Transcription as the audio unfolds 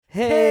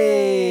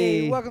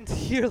Hey! Welcome to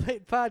Your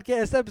Late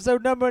Podcast,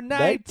 episode number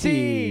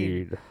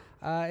 19.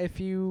 If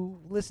you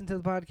listen to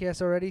the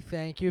podcast already,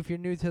 thank you. If you're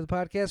new to the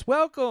podcast,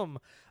 welcome.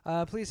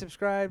 Please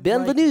subscribe,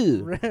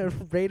 Bienvenue.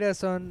 Rate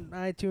us on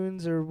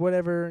iTunes or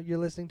whatever you're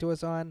listening to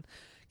us on.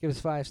 Give us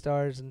 5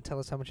 stars and tell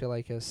us how much you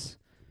like us.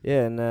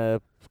 Yeah,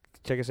 and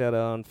check us out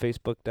on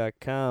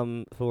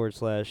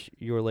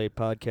Facebook.com/Your Late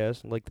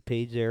Podcast. Like the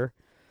page there.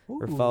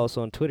 Or follow us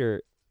on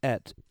Twitter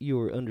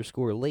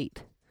 @your_late.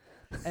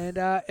 And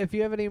if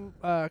you have any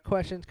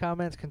questions,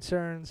 comments,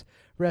 concerns,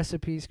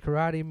 recipes,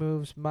 karate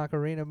moves,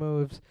 Macarena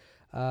moves,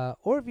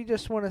 or if you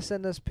just want to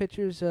send us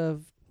pictures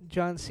of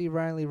John C.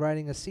 Reilly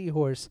riding a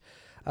seahorse,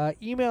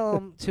 email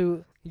them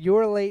to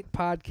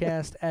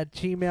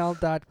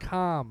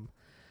yourlatepodcast@gmail.com.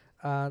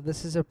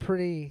 This is a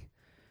pretty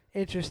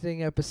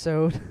interesting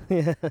episode.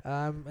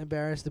 I'm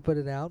embarrassed to put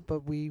it out,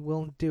 but we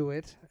will do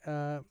it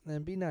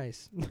and be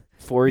nice.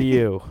 For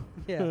you.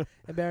 Yeah,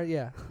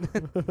 yeah.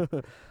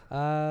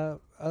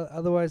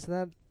 Otherwise than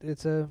that,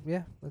 it's a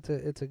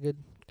good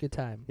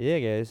time. Yeah,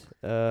 guys.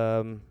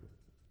 Do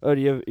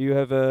you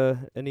have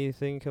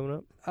anything coming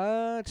up?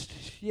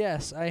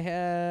 Yes, I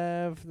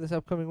have this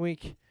upcoming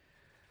week.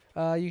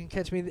 You can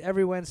catch me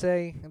every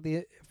Wednesday at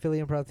the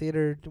Philly Improv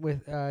Theater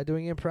with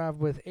doing improv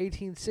with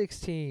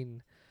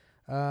 1816.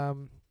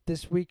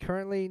 This week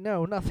currently,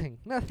 nothing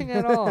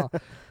at all.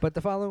 But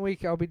the following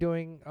week I'll be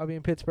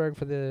in Pittsburgh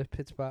for the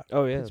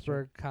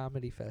Pittsburgh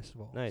Comedy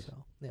Festival. Nice.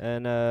 So, yeah.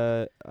 And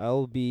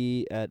I'll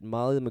be at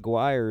Molly the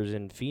McGuire's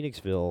in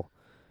Phoenixville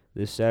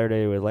this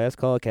Saturday with Last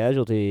Call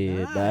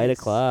Casualty at 9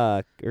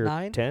 o'clock or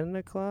 10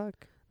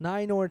 o'clock.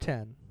 9 or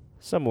 10.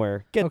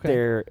 Somewhere. Get Okay.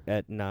 there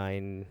at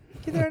 9.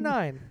 Get there at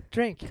 9.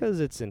 Drink. Because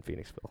it's in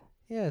Phoenixville.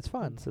 Yeah, it's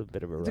fun. It's a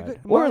bit of a It's a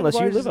ride. good, Or unless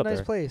you Mars live is a up nice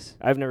there. place.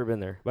 I've never been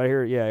there, but I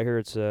hear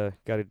it's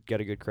got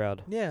a good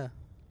crowd. Yeah.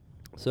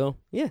 So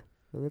yeah,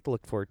 we'll have to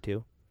look forward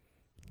to,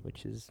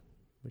 which is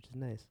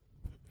nice.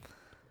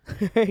 All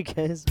right,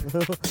 guys,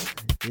 well,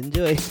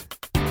 enjoy.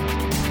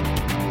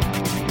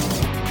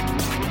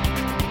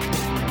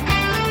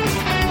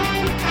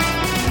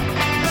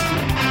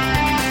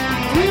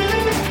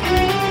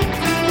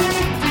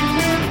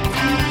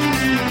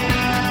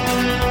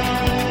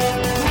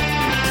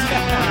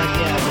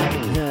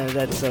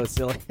 That's so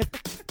silly.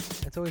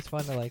 It's always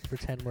fun to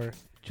pretend we're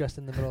just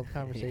in the middle of the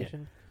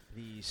conversation.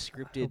 The I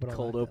scripted hope I don't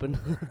cold like open.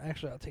 that.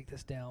 Actually, I'll take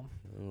this down.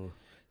 Oh.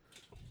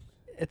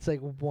 It's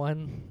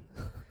one,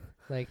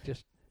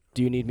 just.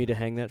 Do you need me to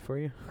hang that for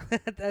you?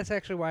 That's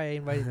actually why I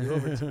invited you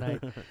over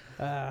tonight.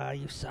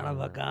 You son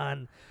of a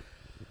gun.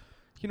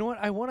 You know what?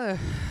 I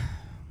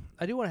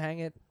do want to hang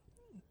it.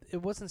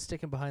 It wasn't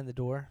sticking behind the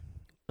door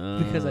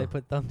because I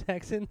put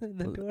thumbtacks in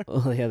the door.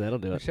 Oh yeah, that'll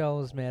do it. Michelle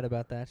was mad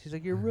about that. She's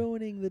like, "You're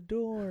ruining the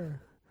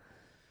door."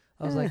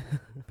 I was like,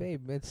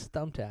 "Babe, it's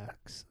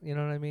thumbtacks." You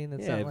know what I mean?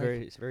 It's not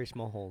it's very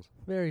small holes.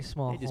 very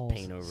small They just holes.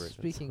 paint over it.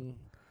 Speaking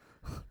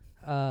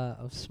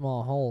of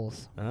small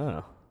holes,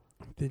 Oh.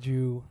 did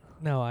you?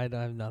 No, I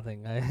have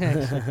nothing. I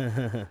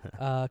actually,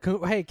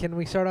 hey, can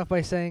we start off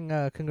by saying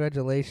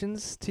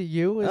congratulations to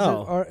you? Is it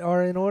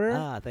are in order?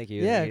 Thank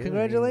you. Yeah, thank you,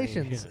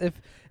 congratulations. thank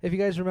you. If you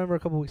guys remember a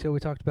couple weeks ago, we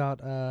talked about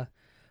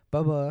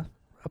Bubba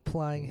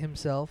applying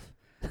himself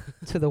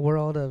to the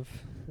world of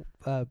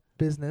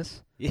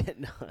business, Yeah,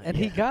 no, and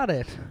he got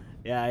it.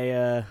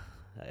 Yeah,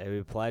 I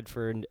applied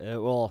for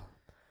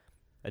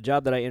a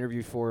job that I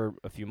interviewed for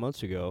a few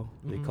months ago.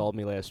 They Mhm. called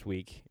me last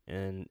week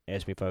and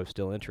asked me if I was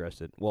still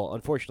interested. Well,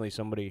 unfortunately,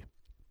 somebody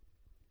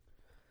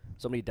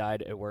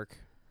died at work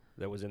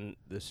that was in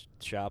this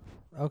shop.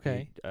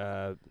 Okay.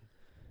 Not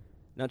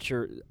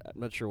sure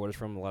what it's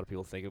from. A lot of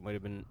people think it might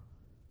have been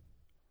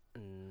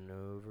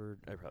over.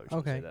 I probably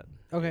shouldn't say that.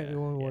 Okay, Yeah,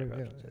 we'll I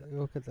probably shouldn't say that.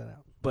 we'll cut that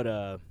out. But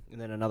and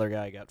then another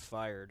guy got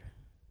fired.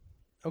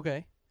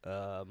 Okay.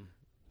 And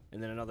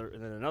then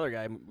another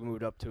guy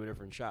moved up to a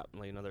different shop,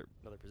 another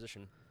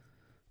position.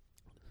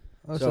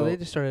 Oh, so they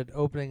just started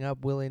opening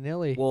up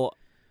willy-nilly. Well,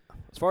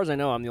 as far as I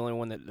know, I'm the only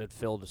one that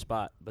filled a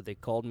spot. But they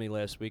called me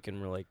last week and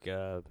were like,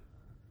 "Are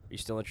you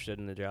still interested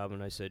in the job?"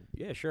 And I said,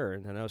 "Yeah, sure."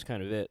 And then that was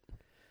kind of it.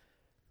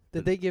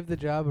 Did they give the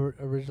job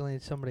originally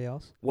to somebody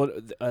else? Well,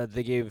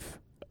 they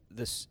gave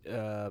this.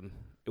 It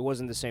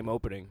wasn't the same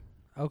opening.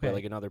 Okay.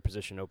 But another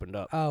position opened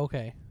up. Oh,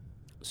 okay.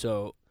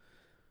 So,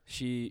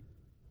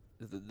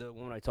 the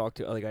woman I talked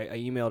to, I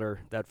emailed her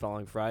that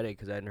following Friday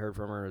because I hadn't heard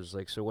from her. I was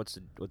like, "So what's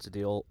the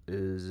deal?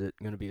 Is it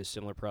going to be a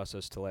similar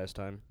process to last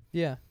time?"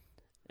 Yeah.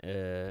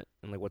 And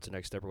what's the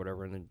next step or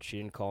whatever? And then she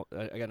didn't call.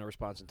 I got no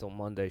response until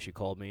Monday. She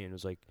called me and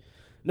was like,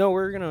 "No,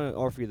 we're gonna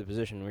offer you the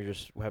position. We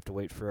have to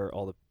wait for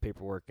all the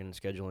paperwork and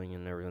scheduling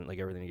and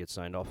everything to get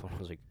signed off." And I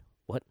was like,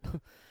 "What?"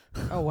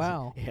 Oh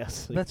wow.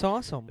 Yes. That's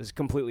awesome. It's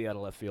completely out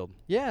of left field.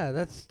 Yeah,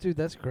 that's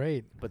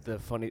great. But the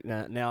funny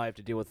now I have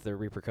to deal with the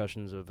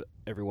repercussions of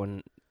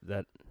everyone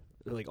that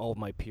all of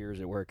my peers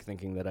at work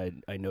thinking that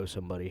I know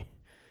somebody.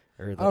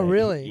 Or that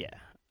really? Yeah.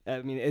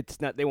 I mean,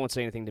 it's not. They won't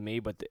say anything to me,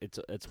 but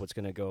it's what's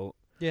gonna go.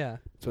 Yeah.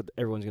 It's what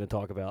everyone's gonna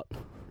talk about.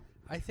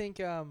 I think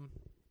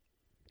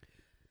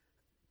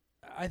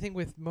I think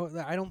with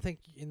I don't think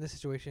in this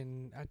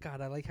situation.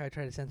 God, I like how I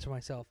try to censor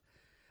myself.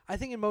 I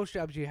think in most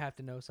jobs you have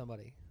to know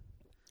somebody.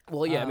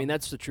 Well, yeah, I mean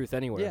that's the truth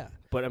anywhere. Yeah.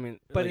 But I mean,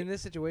 But like, in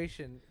this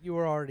situation, you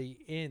were already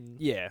in.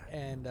 yeah,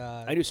 And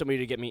I knew somebody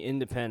to get me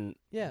independent.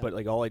 Yeah. But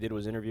like all I did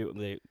was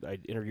interview. I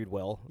interviewed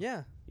well.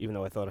 Yeah. Even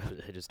though I thought I was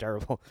just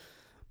terrible.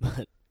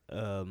 But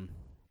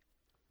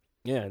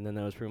yeah, and then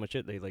that was pretty much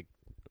it. They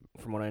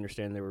from what I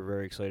understand, they were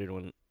very excited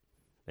when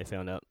they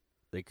found out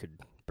they could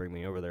bring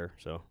me over there.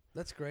 So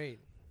That's great.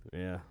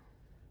 yeah,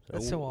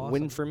 That's so awesome.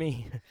 Win for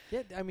me.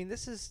 Yeah, I mean,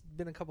 this has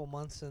been a couple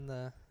months in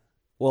the.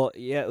 Well,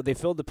 yeah, they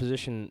filled the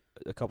position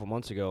a couple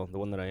months ago, the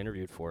one that I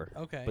interviewed for.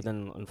 Okay. But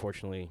then,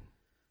 unfortunately,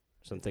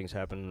 some things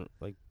happened,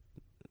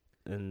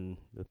 and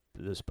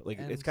this,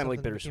 And it's kind of like something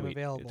became bittersweet.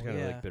 available, It's kind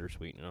of yeah. like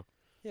bittersweet, you know.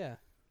 Yeah.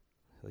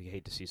 Like you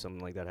hate to see something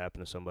like that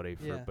happen to somebody,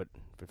 Yeah. but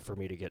for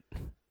me to get,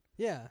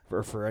 Yeah.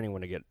 for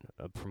anyone to get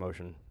a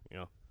promotion, you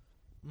know.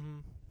 Mm-hmm.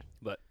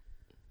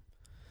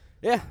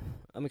 Yeah,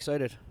 I'm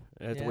excited.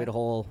 I have to Yeah? wait a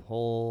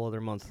whole other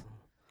month.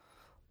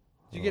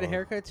 Did you get a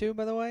haircut too,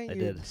 by the way? I You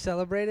did.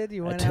 Celebrated?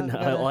 You I went out? didn't.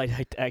 and got a-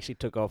 I actually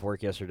took off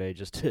work yesterday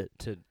just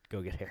to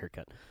go get a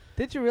haircut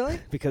Did you really?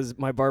 because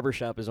my barber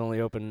shop is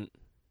only open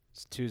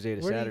Tuesday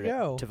to Where do you Saturday.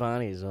 go?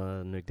 Tavani's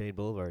on McDade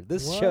Boulevard.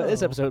 This Whoa.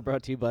 episode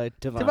brought to you by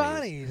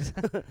Tavani's.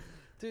 Tavani's.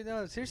 Dude,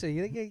 no, seriously,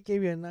 you think it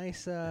gave you a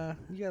nice, you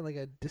got like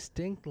a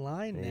distinct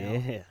line now.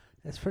 Yeah.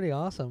 That's pretty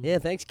awesome. Yeah,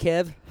 thanks,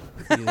 Kev.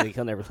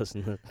 He'll never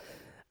listen to it.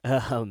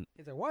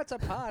 He's like, what's a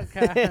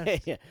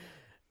podcast? Yeah.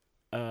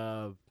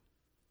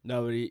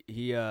 No, but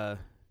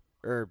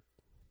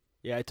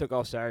I took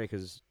off Saturday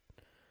because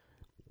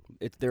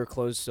they were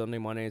closed Sunday,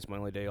 Monday. It's my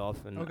only day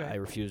off, and Okay. I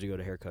refuse to go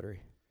to hair cuttery.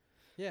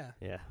 Yeah.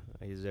 Yeah,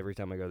 every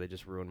time I go, they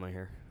just ruin my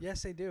hair.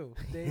 Yes, they do.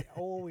 They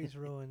always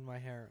ruin my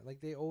hair.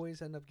 Like, they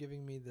always end up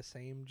giving me the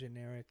same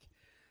generic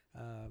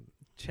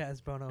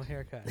Chaz Bono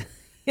haircut.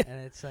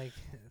 And it's like,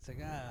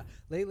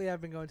 lately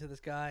I've been going to this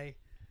guy,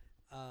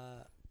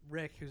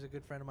 Rick, who's a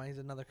good friend of mine. He's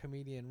another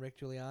comedian, Rick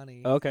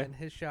Giuliani. Okay. And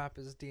his shop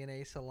is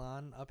DNA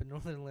Salon up in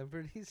Northern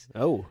Liberties.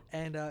 Oh.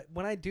 And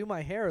when I do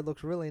my hair, it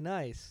looks really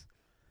nice.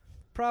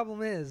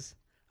 Problem is,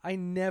 I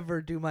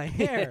never do my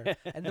hair.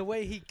 And the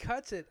way he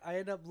cuts it, I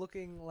end up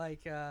looking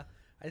like,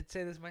 I'd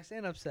say this is my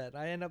stand-up set.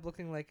 I end up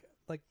looking like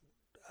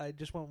I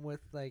just went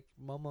with, like,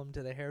 Mum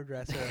to the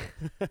hairdresser.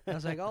 I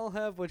was like, I'll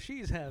have what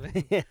she's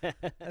having.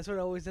 That's what it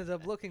always ends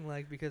up looking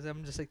like because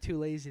I'm just, like, too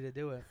lazy to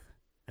do it.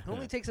 It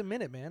only takes a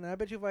minute, man. And I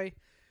bet you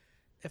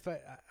if I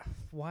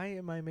why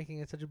am I making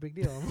it such a big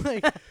deal? I'm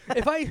like,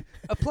 if I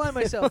apply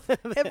myself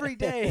every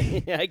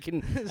day. Yeah, I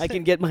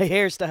can get my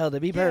hairstyle to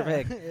be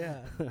perfect.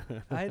 Yeah.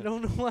 I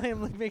don't know why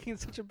I'm, like, making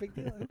it such a big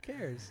deal. Who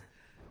cares?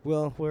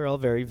 Well, we're all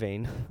very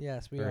vain.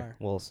 Yes, we are.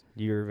 Well,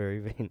 you're very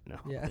vain. No.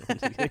 Yeah.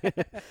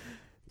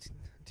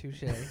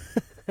 Touche.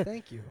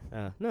 Thank you.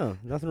 No,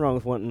 nothing wrong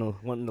with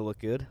wanting to look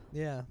good.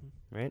 Yeah.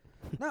 Right?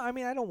 No, I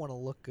mean, I don't want to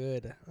look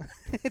good.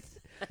 I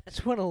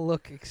just want to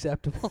look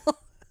acceptable.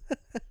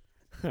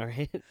 All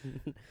right.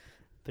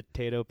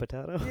 Potato.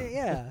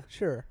 Yeah,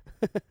 sure.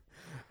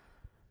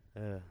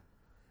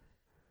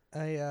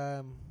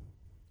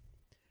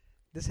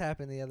 This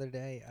happened the other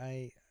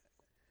day.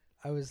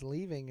 I was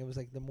leaving. It was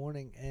like the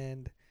morning,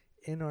 and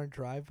in our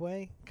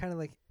driveway, kind of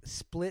like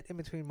split in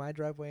between my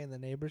driveway and the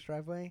neighbor's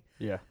driveway,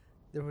 Yeah.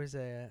 there was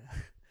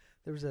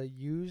a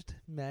used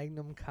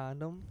Magnum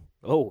condom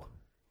Oh,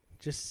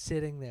 just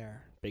sitting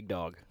there. big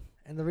dog.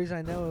 And the reason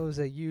I know it was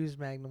a used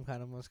Magnum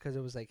condom was because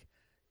it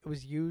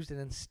was used and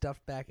then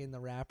stuffed back in the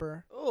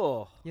wrapper.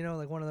 Oh, You know,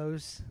 like one of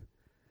those.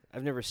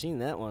 I've never seen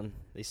that one.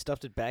 They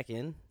stuffed it back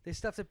in. They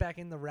stuffed it back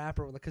in the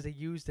wrapper because they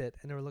used it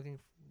and they were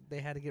they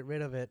had to get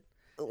rid of it.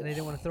 And they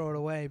didn't want to throw it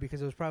away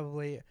because it was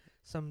probably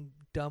some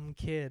dumb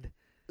kid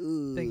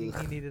thinking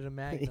he needed a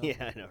Magnum.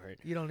 Yeah, I know, right?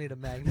 You don't need a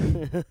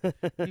Magnum.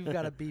 You've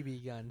got a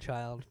BB gun,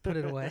 child. Put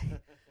it away.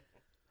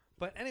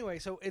 But anyway,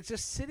 so it's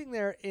just sitting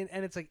there, and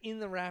it's like in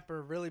the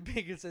wrapper, really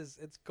big. It says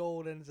it's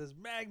gold, and it says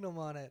Magnum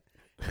on it.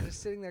 And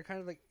just sitting there,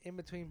 kind of like in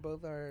between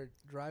both our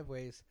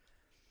driveways.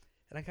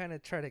 And I kind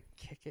of try to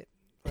kick it,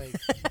 like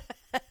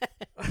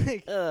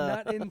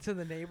not into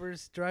the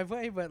neighbor's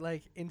driveway, but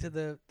like into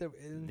the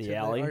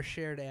alley? our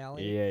shared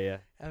alley. Yeah.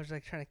 I was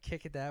like trying to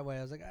kick it that way.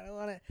 I was like, I don't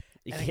want it.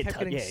 You And it can't kept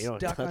touch- getting yeah, you don't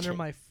stuck touch under it.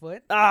 my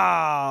foot.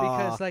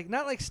 Ah. Because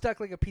not like stuck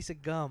like a piece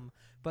of gum,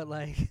 but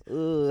like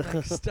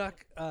stuck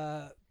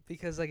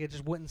because like it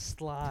just wouldn't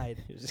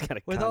slide. You just got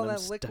a With all condom that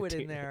stuck liquid to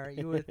in your- there,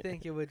 you would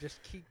think it would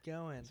just keep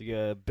going. It's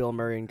like Bill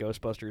Murray in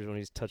Ghostbusters when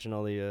he's touching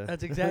all the.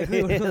 That's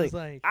exactly what it was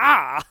like.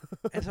 Ah!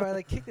 And so I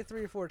like kicked it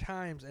 3 or 4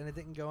 times, and it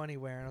didn't go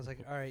anywhere. And I was like,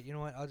 all right, you know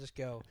what? I'll just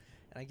go.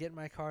 And I get in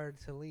my car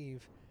to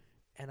leave,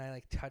 and I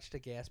like touched a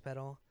gas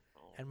pedal,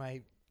 and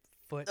my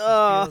foot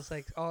just feels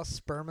like all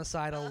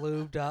spermicidal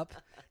lubed up.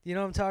 You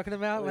know what I'm talking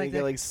about? You Like get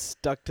that, like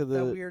stuck to the.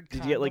 that weird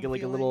Did you get like a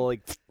condom little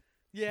like?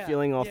 yeah,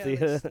 feeling off yeah,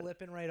 the- like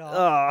slipping right off.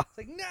 Ah! It's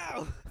like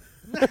no.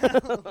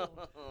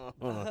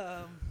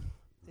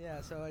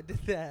 Yeah, so I did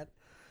that,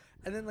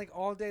 and then like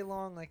all day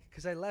long, like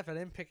because I left, I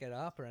didn't pick it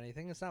up or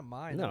anything. It's not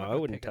mine. No, I'm not I gonna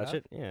wouldn't pick touch up.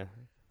 it. Yeah.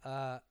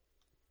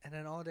 And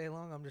then all day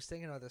long, I'm just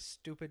thinking about this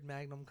stupid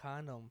Magnum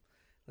condom,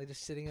 like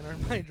just sitting in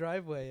my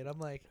driveway, and I'm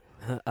like,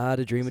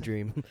 to dream a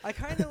dream. I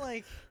kind of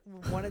like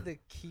wanted to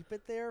keep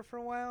it there for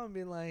a while and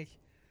be like,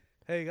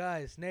 hey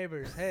guys,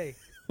 neighbors, hey,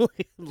 look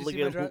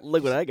see my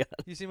look what I got.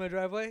 you see my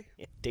driveway?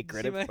 Yeah, take You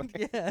see credit for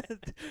it. yeah.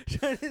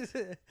 Trying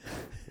to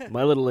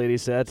My little lady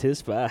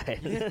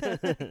satisfied. yeah.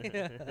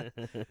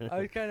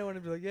 I kind of want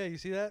to be like, yeah, you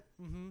see that?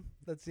 Mm-hmm.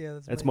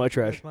 That's my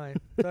trash. That's mine.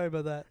 Sorry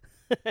about that.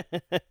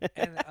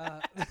 And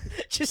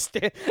just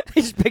I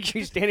just picture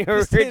you standing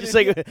over here, just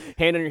like a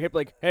hand on your hip,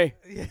 like, hey,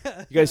 yeah,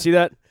 you guys see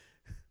that?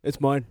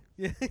 It's mine.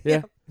 yeah,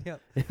 Yeah. yeah.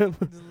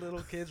 These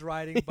little kids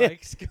riding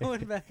bikes,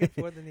 going back and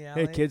forth in the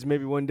alley. Hey kids,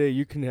 maybe one day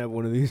you can have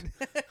one of these.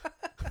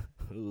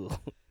 And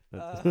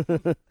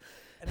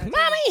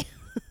Mommy!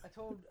 I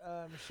told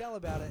Michelle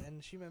about it,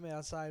 and she met me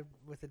outside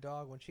with the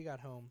dog when she got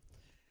home.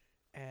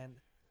 And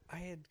I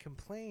had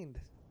complained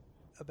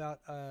about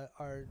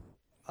our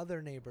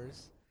other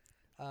neighbors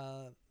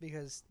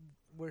because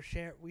we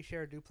share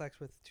a duplex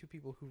with two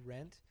people who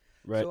rent.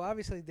 Right. So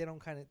obviously they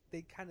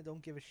kind of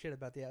don't give a shit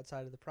about the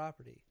outside of the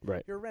property.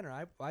 Right. You're a renter.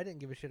 I didn't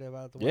give a shit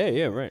about the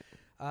Yeah, right.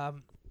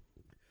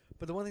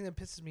 But the one thing that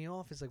pisses me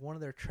off is like one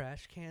of their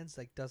trash cans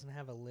like doesn't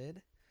have a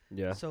lid.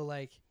 Yeah. So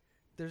like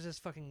there's this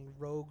fucking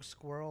rogue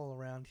squirrel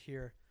around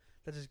here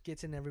that just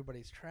gets in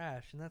everybody's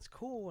trash, and that's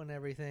cool and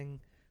everything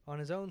on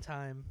his own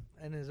time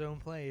and his own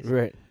place.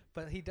 Right.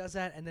 But he does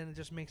that, and then it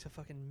just makes a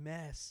fucking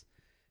mess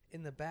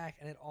in the back,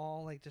 and it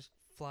all like just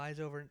flies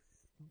over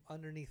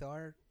underneath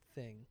our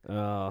thing.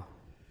 Oh.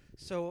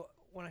 So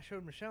when I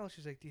showed Michelle,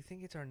 she's like, "Do you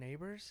think it's our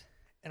neighbors?"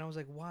 And I was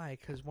like, "Why?"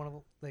 Because one of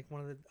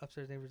the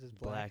upstairs neighbors is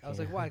black. I was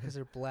like, "Why?" Because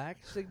they're black.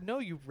 She's like, "No,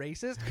 you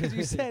racist," because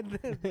you said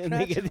the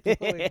trash is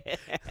blowing.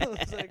 I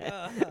was like,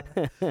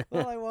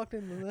 well, I walked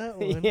into that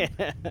one.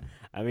 Yeah.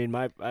 I mean,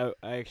 I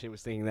actually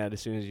was thinking that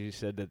as soon as you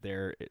said that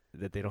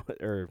they don't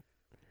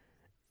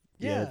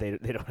Yeah. they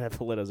don't have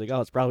the lid. I was like,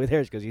 oh, it's probably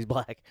theirs because he's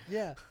black.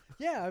 Yeah.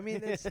 I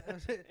mean, it's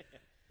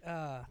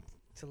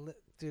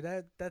dude,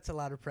 that's a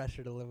lot of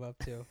pressure to live up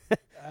to.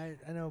 I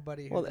know a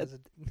buddy who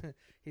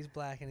he's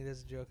black, and he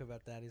does a joke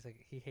about that. He's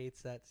like, he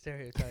hates that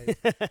stereotype.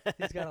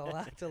 He's got a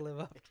lot to live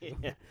up to.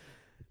 Yeah.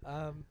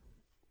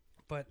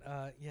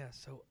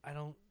 So I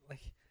don't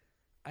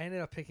I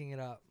ended up picking it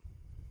up.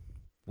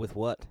 With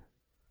what?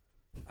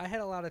 I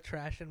had a lot of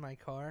trash in my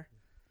car,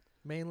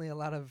 mainly a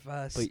lot of.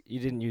 But you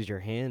didn't use your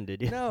hand,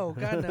 did you? No,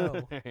 God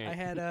no. I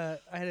had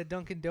a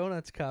Dunkin'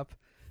 Donuts cup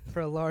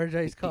for a large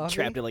iced coffee. You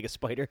trapped it like a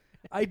spider.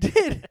 I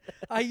did.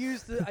 I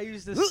used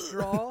the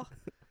straw.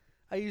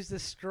 I used the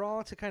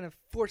straw to kind of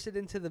force it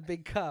into the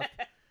big cup,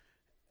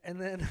 and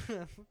then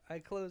I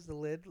closed the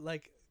lid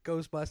like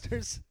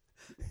Ghostbusters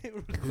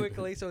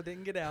quickly so it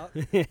didn't get out.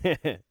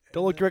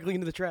 Don't look directly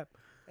into the trap.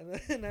 And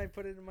then I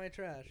put it in my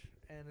trash,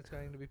 and it's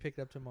going to be picked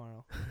up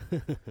tomorrow.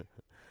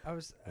 I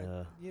was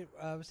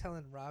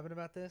telling Robin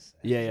about this.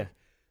 Yeah. Like,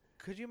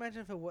 could you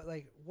imagine if what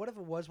if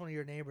it was one of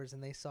your neighbors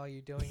and they saw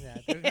you doing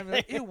that? They're gonna be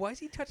like, ew, why is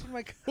he touching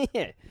my cup?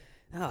 Yeah.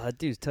 Oh, that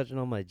dude's touching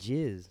on my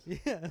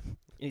jizz. Yeah.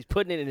 He's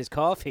putting it in his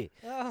coffee.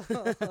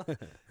 Oh,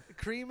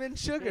 cream and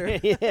sugar.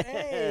 Yeah.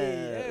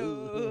 Hey.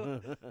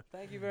 Ew.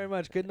 Thank you very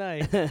much. Good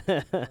night.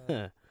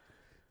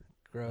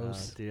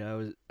 Gross.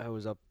 Dude, I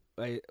was up.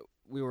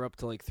 We were up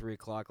till like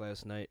 3:00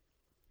 last night.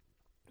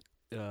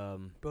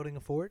 Building a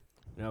fort?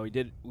 No, we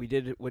did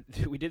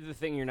the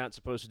thing you're not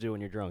supposed to do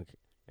when you're drunk,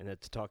 and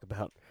that's to talk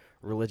about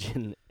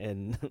religion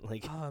and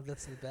like Oh,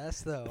 that's the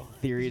best though.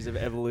 theories of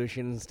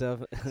evolution and stuff.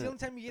 It's the only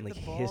time you get like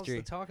the balls history.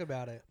 to talk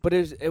about it. But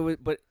it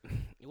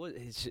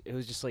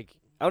was just like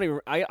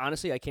I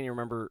honestly can't even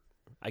remember.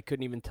 I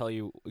couldn't even tell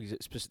you the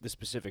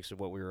specifics of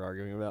what we were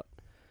arguing about.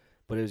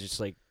 But it was just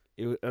like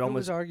it Who almost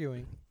was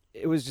arguing?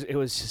 it was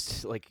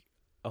just like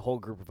a whole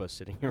group of us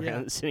sitting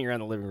around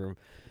the living room,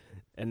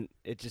 and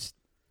it just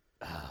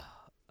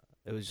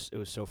it was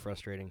so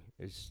frustrating.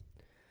 It was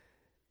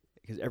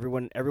because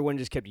everyone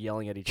just kept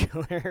yelling at each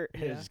other.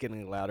 It was just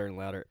getting louder and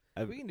louder.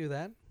 We can do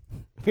that.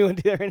 You want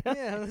to do that right now?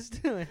 Yeah, let's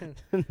do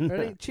it.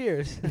 Ready?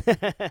 Cheers.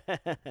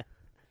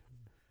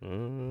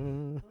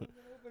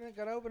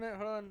 Gotta open it.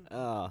 Hold on.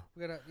 Oh.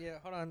 We gotta. Yeah.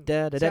 Hold on.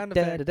 Da da da Sound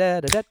da effect. da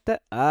da da da.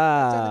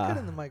 Sounded good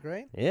in the mic,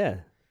 right? Yeah,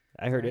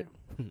 I heard Alright.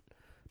 it.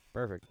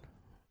 Perfect.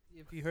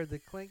 If you heard the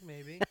clink,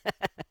 maybe.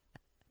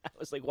 I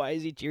was like, why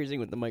is he cheersing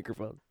with the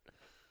microphone?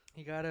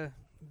 You gotta.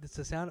 It's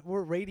the sound.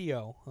 We're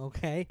radio,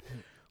 okay?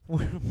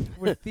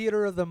 we're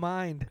theater of the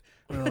mind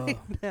right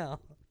now.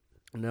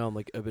 No,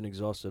 I've been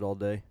exhausted all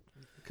day.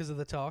 Because of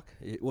the talk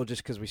Well,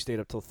 just because we stayed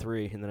up till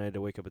 3, and then I had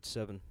to wake up at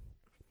 7.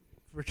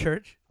 for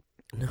church.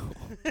 No.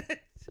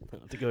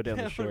 To go down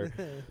the shore.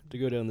 To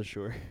go down the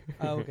shore.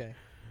 Oh, okay.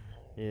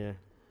 Yeah.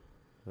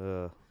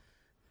 But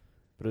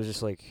it was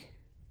just like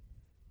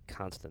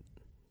constant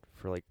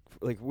for like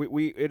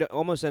we it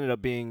almost ended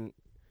up being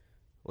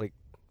like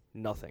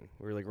nothing.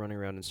 We were like running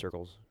around in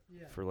circles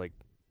for like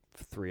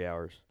 3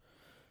 hours.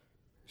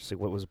 Just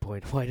like, what was the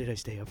point? Why did I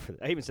stay up for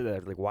that? I even said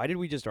that. Like, why did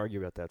we just argue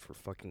about that for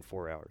fucking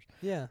 4 hours?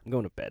 Yeah. I'm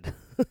going to bed.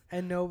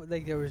 And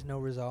there was no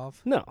resolve.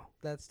 No.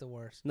 That's the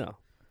worst. No.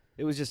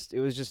 It was just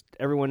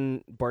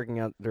everyone barking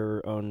out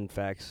their own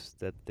facts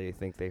that they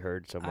think they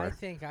heard I somewhere.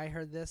 think I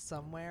heard this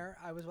somewhere.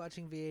 I was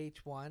watching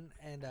VH1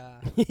 and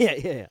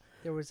Yeah.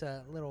 there was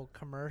a little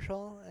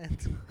commercial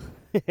and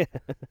Yeah.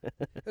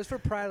 it was for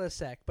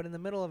Prilosec, but in the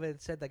middle of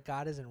it said that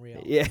God isn't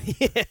real. Yeah.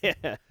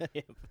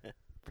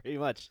 Pretty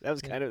much. That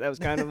was kind of that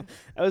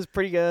was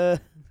pretty good.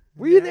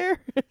 Were you there?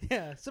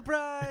 Yeah,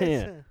 surprise.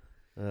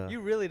 Yeah.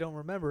 You really don't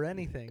remember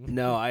anything.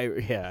 No, I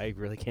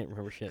really can't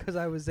remember shit. Because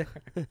I was there.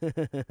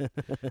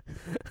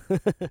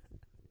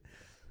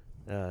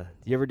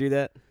 You ever do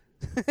that?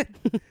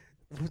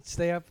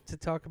 Stay up to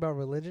talk about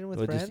religion with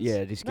Well, friends?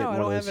 just get No, I one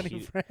don't of have those any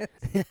heat-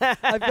 friends.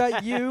 I've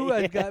got you.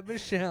 I've got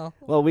Michelle.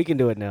 Well, we can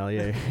do it now.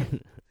 Yeah.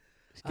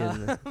 Just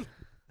kidding.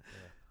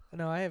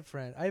 No, I have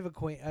friends. I have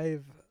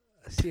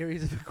a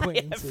series of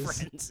acquaintances.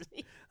 friends.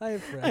 I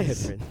have friends. I have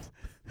friends.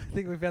 I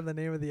think we found the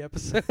name of the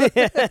episode.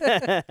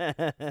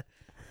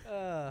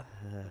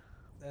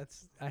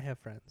 I have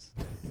friends.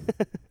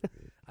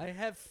 I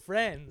have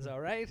friends, all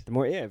right? The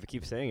more, if you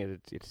keep saying it,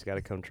 it's got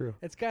to come true.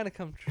 It's got to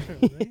come true,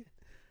 right?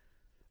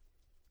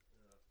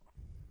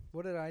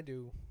 What did I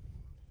do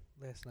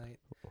last night?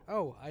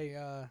 Oh,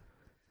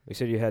 You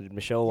said you had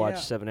Michelle watch Yeah.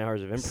 7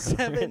 hours of improv.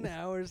 7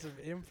 hours of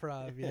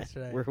improv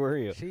yesterday. Where were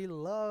you? She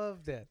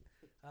loved it.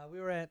 We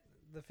were at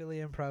the Philly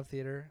Improv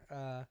Theater.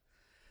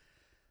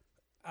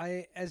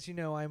 As you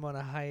know, I'm on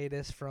a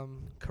hiatus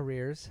from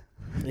careers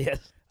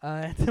Yes.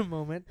 at the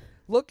moment,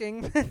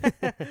 looking.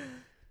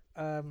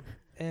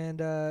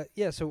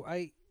 So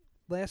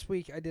last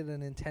week I did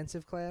an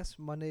intensive class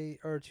Monday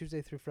or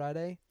Tuesday through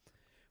Friday,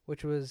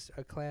 which was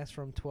a class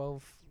from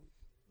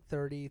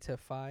 12:30 to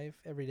 5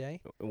 every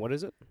day. What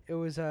is it? It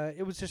was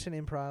just an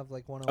improv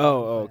like 101.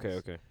 Oh, class.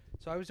 okay.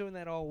 So I was doing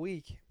that all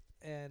week,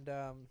 and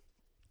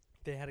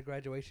they had a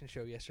graduation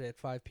show yesterday at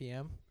 5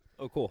 p.m.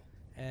 Oh, cool.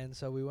 And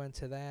so we went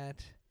to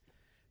that,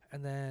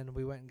 and then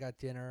we went and got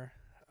dinner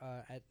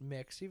at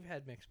Mix. You've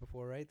had Mix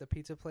before, right? The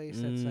pizza place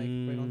that's like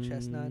right on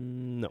Chestnut.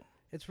 No,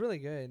 It's really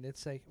good.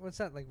 It's like, well, it's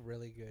not like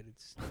really good.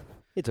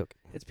 it's okay.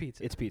 It's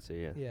pizza. It's pizza,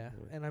 yeah. Yeah,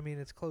 and I mean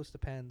it's close to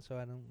Penn, so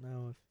I don't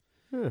know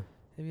Huh.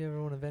 if you ever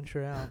want to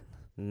venture out.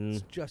 Mm.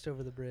 It's just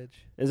over the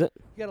bridge. Is it?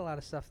 You got a lot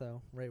of stuff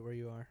though, right where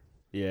you are.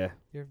 Yeah.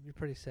 You're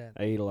pretty set.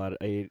 I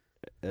ate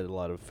at a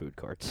lot of food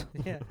carts.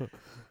 Yeah.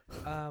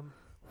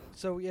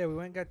 So yeah, we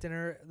went and got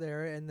dinner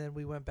there, and then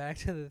we went back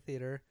to the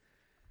theater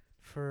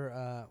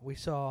for we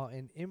saw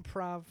an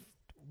improv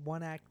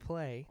 1-act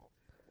play.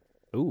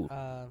 Ooh.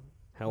 How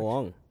How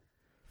long?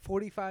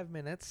 45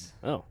 minutes.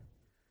 Oh.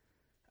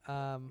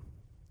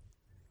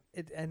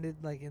 It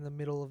ended like in the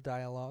middle of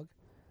dialogue,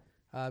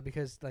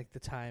 because like the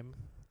time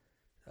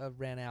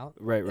ran out.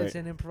 Right. It's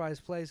an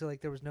improvised play, so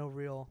like there was no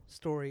real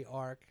story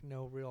arc,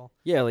 no real.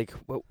 Yeah, like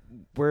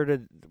where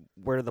did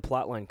the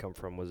plot line come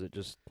from? Was it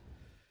just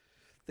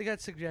They got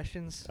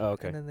suggestions. Oh,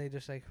 okay. And then they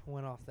just like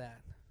went off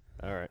that.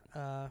 all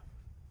right?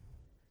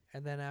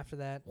 And then after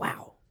that,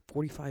 Wow.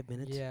 45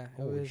 minutes? yeah,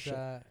 Holy it was shit.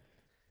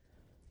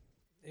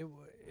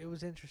 it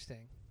was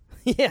interesting.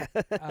 Yeah.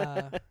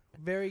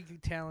 Very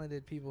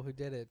talented people who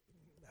did it.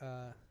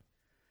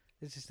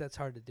 It's just that's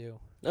hard to do.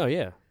 Oh,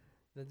 yeah.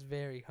 That's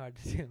very hard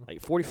to do.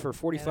 Like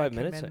 45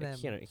 minutes? I commend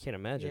them. can't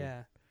imagine.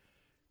 Yeah.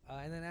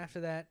 And then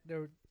after that, there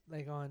were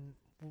like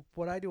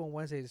what I do on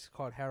Wednesdays is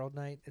called Herald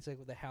Night. It's like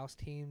with the house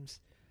teams.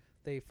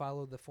 They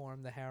follow the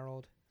form, the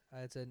Herald.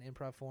 It's an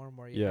improv form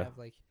where you Yeah. have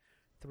like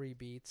 3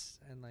 beats,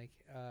 and like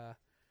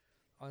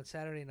on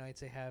Saturday nights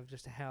they have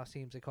just a house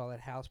teams. They call it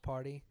House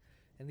Party,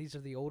 and these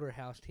are the older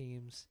house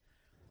teams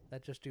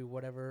that just do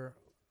whatever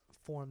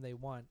form they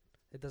want.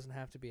 It doesn't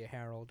have to be a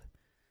Herald,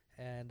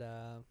 and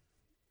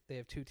they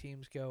have 2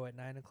 teams go at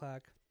 9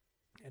 o'clock,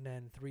 and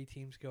then 3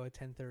 teams go at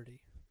 10:30.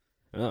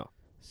 Oh.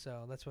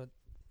 So that's what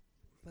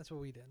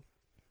we did.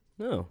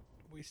 No.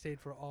 We stayed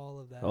for all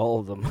of that. All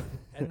of them.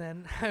 And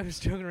then I was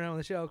joking around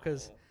with the show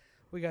because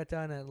we got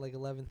done at like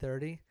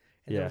 11:30,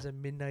 and there Yeah. was a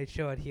midnight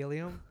show at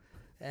Helium,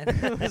 and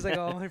it was like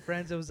all my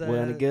friends. It was a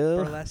Wanna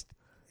go? burlesque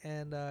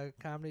and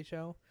comedy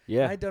show.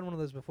 Yeah. I'd done one of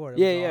those before. It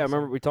Yeah, was I awesome.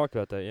 remember we talked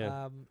about that,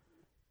 yeah.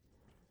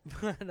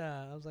 But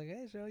I was like,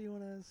 "Hey, show, you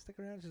want to stick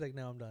around?" She's like,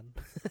 "No, I'm done."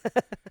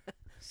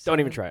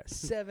 Don't even try it.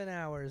 7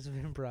 hours of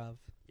improv.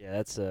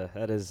 Yeah,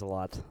 that is a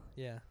lot.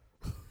 Yeah.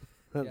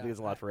 That Yeah, is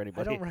a lot for I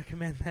anybody. don't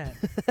recommend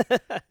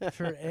that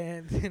for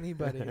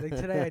anybody. Like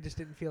today, I just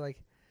didn't feel like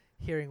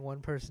hearing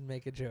one person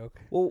make a joke.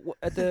 Well,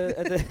 at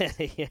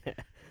the yeah.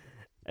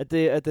 at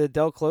the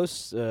Del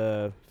Close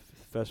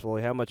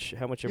festival, how much You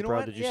know improv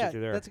what? did you Yeah, sit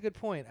through there? that's a good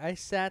point. I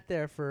sat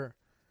there for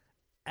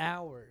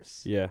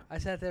hours. Yeah. I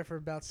sat there for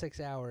about 6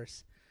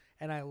 hours,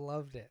 and I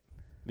loved it.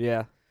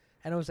 Yeah.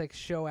 And it was like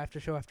show after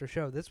show after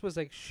show. This was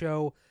like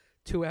show,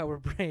 2-hour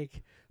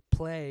break,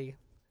 play,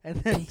 and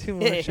then 2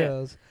 more Yeah.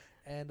 shows.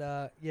 And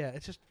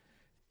it's just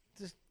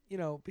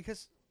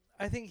because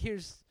I think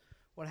here's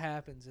what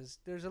happens is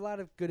there's a lot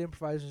of good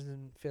improvisers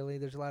in Philly.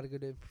 There's a lot of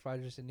good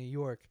improvisers in New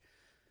York.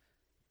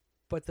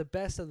 But the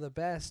best of the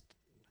best,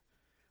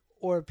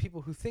 or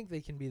people who think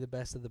they can be the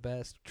best of the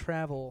best,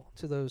 travel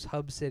to those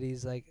hub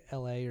cities like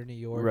L.A. or New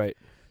York. Right.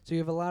 So you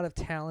have a lot of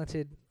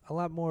talented a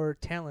lot more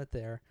talent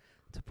there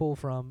to pull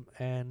from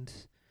and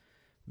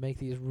make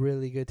these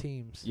really good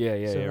teams. Yeah,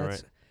 yeah, So yeah,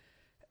 that's- right.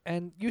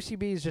 And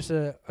UCB is just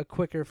a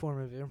quicker form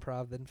of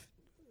improv than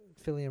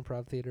Philly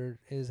Improv Theater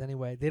is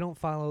anyway. They don't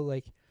follow,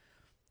 like,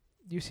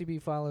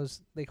 UCB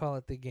follows, they call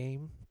it the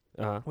game,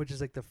 Uh-huh. which is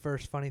like the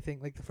first funny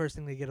thing, like the first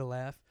thing they get a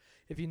laugh.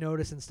 If you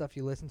notice in stuff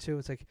you listen to,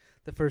 it's like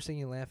the first thing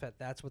you laugh at,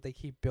 that's what they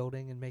keep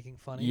building and making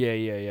funny. Yeah,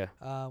 yeah,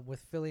 yeah.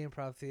 With Philly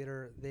Improv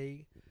Theater,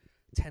 they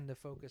tend to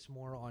focus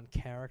more on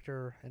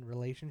character and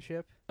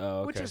relationship,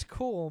 Oh, okay. which is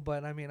cool,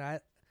 but I mean, I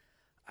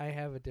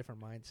have a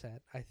different mindset,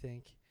 I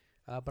think.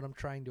 But I'm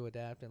trying to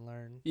adapt and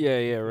learn. Yeah,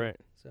 yeah, right.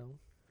 So,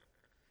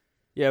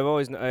 Yeah,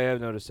 I have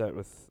noticed that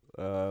with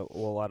a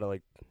lot of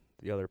like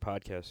the other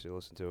podcasts you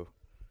listen to.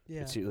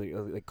 yeah. It's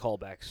like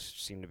callbacks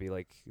seem to be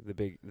like the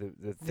thing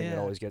that Yeah.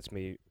 always gets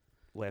me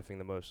laughing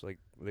the most. Like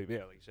like you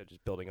said,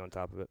 just building on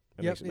top of it.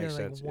 It Yep, makes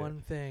like sense.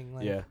 one thing.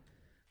 Like, Yeah.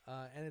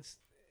 and it's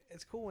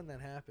cool when that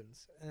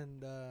happens,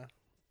 and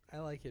I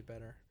like it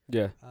better.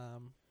 Yeah.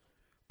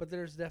 But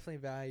there's definitely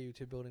value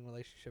to building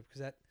relationships,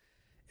 because that,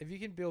 if you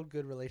can build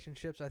good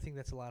relationships, I think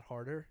that's a lot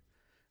harder.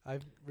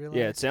 I've realized.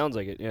 Yeah, it sounds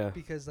like it. Yeah.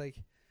 Because like,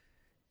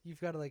 you've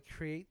got to like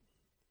create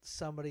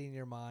somebody in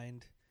your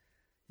mind.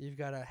 You've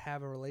got to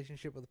have a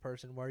relationship with the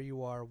person, where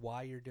you are,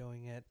 why you're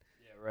doing it,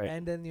 Yeah, right.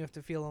 and then you have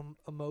to feel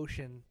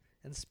emotion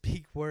and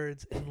speak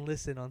words and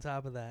listen on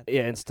top of that.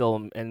 Yeah, and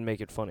still and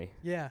make it funny.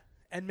 Yeah,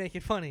 and make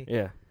it funny.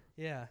 Yeah.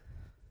 Yeah.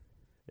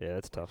 Yeah,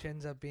 that's tough. Which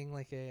ends up being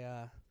like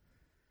a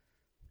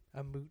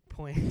moot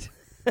point.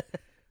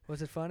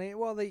 Was it funny?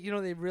 Well, they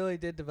really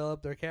did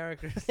develop their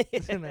characters,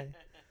 didn't they?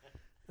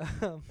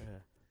 Yeah.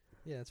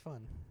 Yeah, it's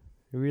fun.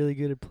 You're really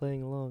good at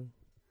playing along.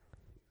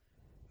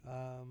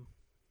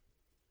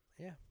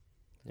 Yeah.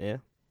 Yeah.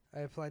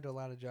 I applied to a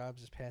lot of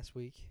jobs this past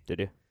week. Did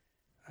you?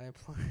 I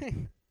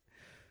applied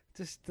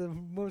just the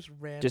most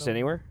random. Just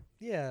anywhere?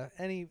 Yeah,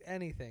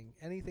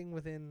 anything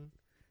within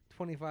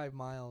 25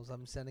 miles.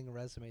 I'm sending a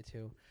resume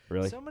to.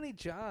 Really? So many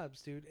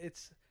jobs, dude.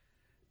 It's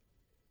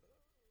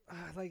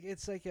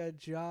it's like a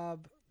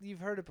job. You've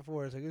heard it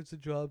before. It's like, it's a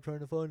job trying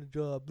to find a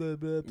job. Blah,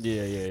 blah, blah.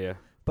 Yeah, yeah, yeah.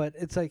 But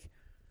it's like,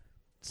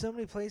 so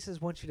many places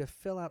want you to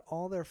fill out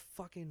all their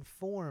fucking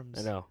forms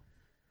I know.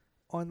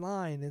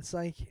 online. It's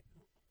like,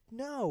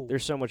 no.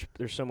 There's so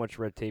much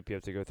red tape you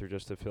have to go through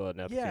just to fill out an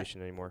Yeah.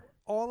 application anymore.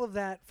 All of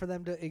that for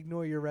them to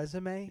ignore your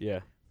resume Yeah.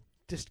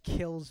 just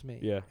kills me.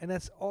 Yeah. And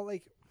that's all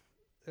like,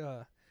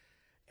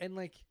 and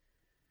like,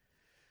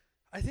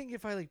 I think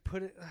if I like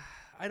put it,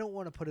 I don't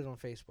want to put it on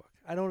Facebook.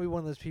 I don't want to be one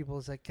of those people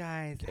who's like,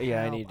 guys, Yeah,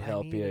 I help, need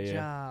help. I need Yeah, a yeah.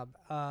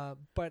 job.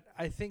 But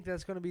I think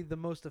that's going to be the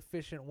most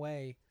efficient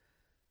way.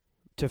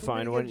 To for me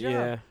find to one, get a job.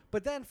 yeah.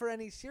 But then for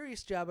any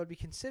serious job I'd be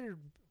considered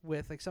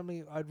with, like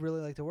somebody I'd really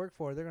like to work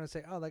for, they're going to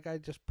say, oh, that guy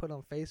just put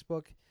on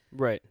Facebook.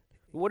 Right.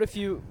 What if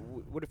you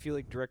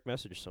like direct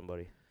message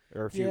somebody,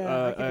 or if you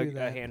Yeah, I could do a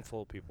that.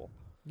 handful of people?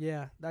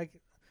 Yeah,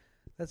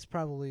 that's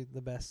probably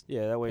the best.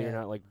 Yeah, that way Yeah.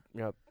 you're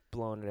not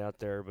blowing it out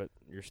there, but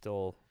you're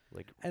still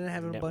like And then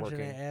having a bunch of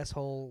networking.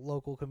 asshole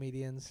local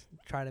comedians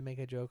try to make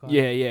a joke on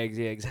Yeah, it.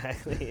 yeah,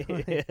 exactly.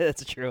 Yeah,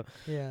 that's true.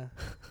 Yeah.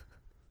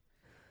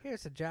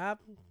 Here's a job.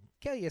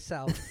 Kill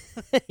yourself.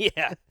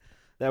 Yeah,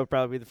 that would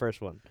probably be the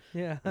first one.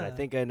 Yeah. And I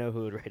think I know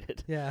who would write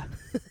it. Yeah.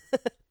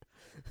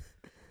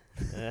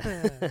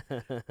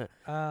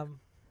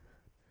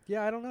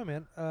 Yeah, I don't know,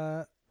 man.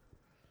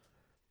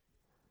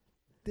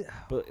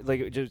 But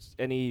like, just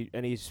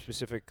any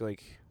specific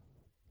like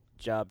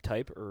job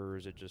type, or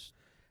is it just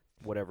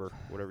whatever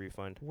you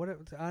find?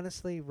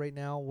 Honestly, right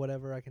now,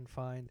 whatever I can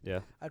find. Yeah.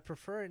 I'd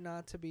prefer it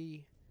not to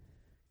be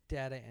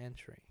data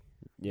entry.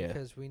 Yeah.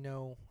 Because we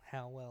know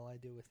how well I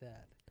do with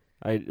that.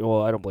 I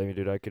don't blame you,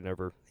 dude. I could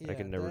never Yeah,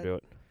 do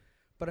it.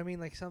 But I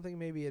mean, like something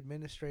maybe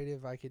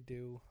administrative I could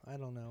do. I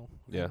don't know.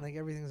 Yeah. And like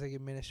everything's like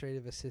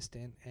administrative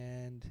assistant,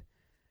 and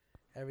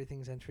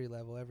everything's entry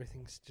level.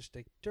 Everything's just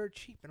like dirt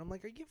cheap. And I'm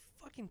like, are you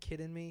fucking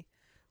kidding me?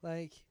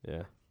 Like,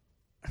 Yeah.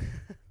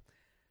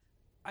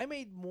 I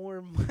made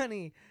more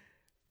money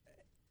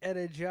at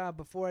a job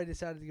before I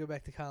decided to go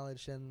back to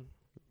college than,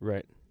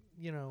 Right.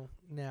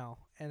 now.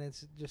 And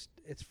it's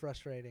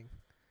frustrating.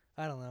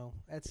 I don't know.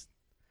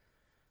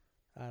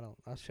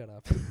 I'll shut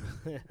up.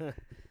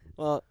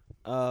 Well,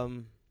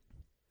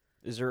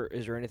 is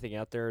there anything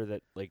out there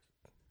that like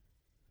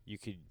you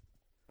could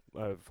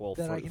that for,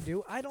 I can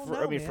do? I don't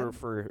know, I mean, man.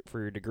 for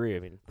your degree, I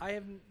mean. I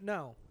have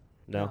no.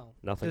 Nothing.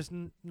 There's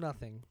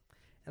nothing.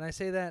 And I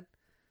say that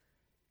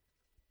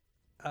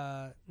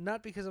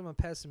not because I'm a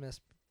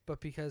pessimist, but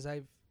because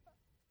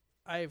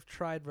I've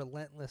tried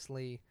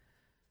relentlessly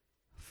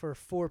for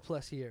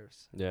 4+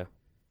 years. Yeah.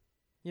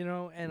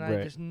 And Right.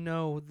 I just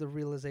know the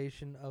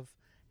realization of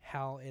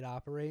how it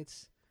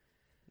operates.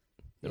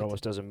 It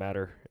almost doesn't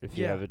matter if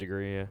you Yeah. have a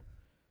degree. Yeah.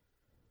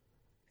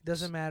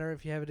 Doesn't matter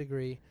if you have a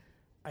degree.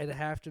 I'd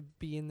have to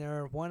be in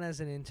there, one, as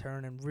an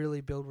intern and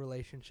really build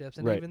relationships.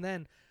 And Right. even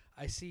then,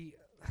 I see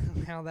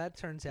how that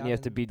turns out. You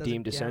have to and be doesn't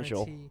deemed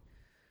essential. guarantee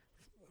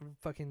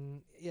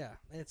Fucking, yeah.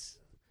 It's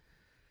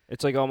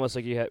It's like almost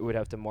like you would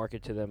have to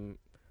market to them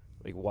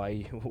Like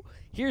why?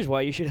 Here's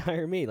why you should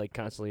hire me. Like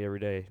constantly every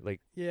day.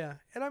 Like Yeah,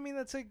 and I mean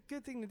that's a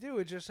good thing to do.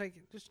 It's just like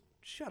just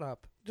shut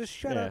up, just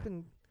shut Yeah. up,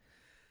 and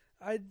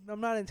I'm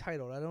not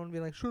entitled. I don't want to be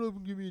like shut up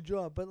and give me a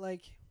job, but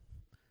like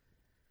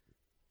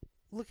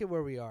look at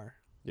where we are.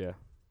 yeah.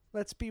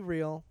 Let's be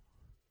real.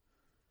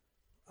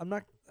 I'm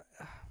not.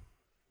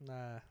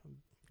 Nah,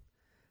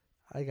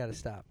 I gotta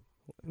stop.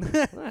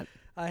 What?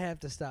 I have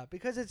to stop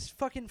because it's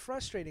fucking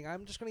frustrating.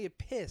 I'm just gonna get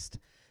pissed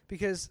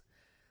because,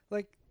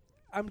 like,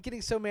 I'm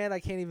getting so mad I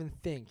can't even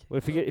think.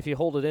 Well, if you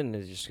hold it in,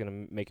 it's just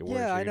gonna make it worse.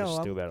 Yeah, I You're gonna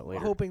know. stew about it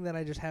later. Hoping that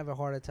I just have a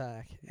heart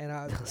attack, and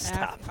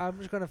Stop. I'm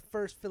just gonna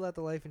first fill out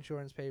the life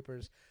insurance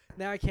papers.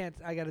 Now I can't.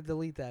 I gotta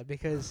delete that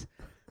because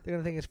they're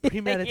gonna think it's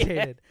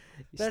premeditated.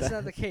 That's Stop.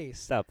 not the case.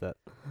 Stop that.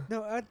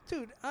 No,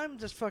 dude, I'm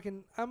just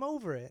fucking. I'm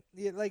over it.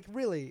 Like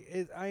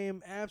really, I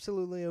am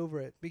absolutely over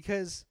it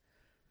because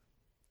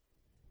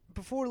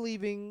before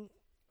leaving,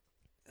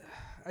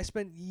 I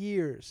spent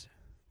years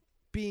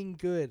being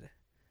good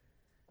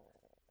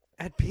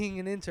at being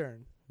an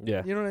intern.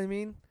 Yeah. You know what I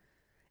mean?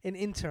 An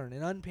intern,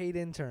 an unpaid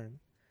intern.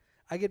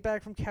 I get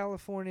back from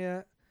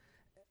California,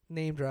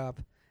 name drop,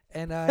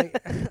 and I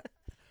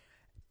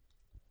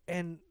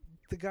and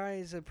the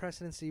guys at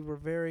Presidency were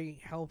very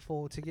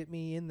helpful to get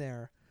me in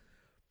there.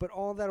 But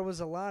all that was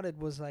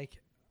allotted was like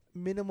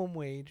minimum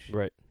wage,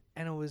 Right.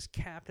 and it was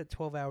capped at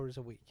 12 hours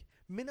a week.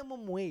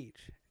 Minimum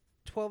wage,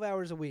 12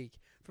 hours a week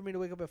for me to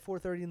wake up at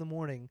 4:30 in the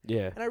morning.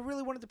 Yeah. And I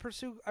really wanted to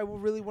pursue. I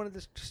really wanted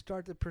to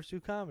start to pursue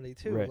comedy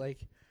too. Right.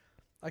 Like,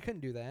 I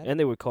couldn't do that. And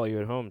they would call you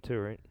at home too,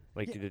 right?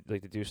 Like Yeah. you did,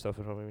 like to do stuff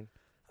at home. I mean.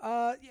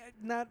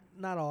 Yeah,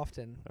 not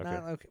often. Okay.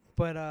 Not okay,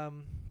 but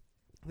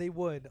they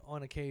would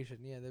on occasion.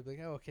 Yeah, they'd be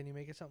like, "Oh, can you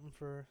make it something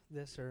for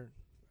this?"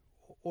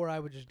 Or I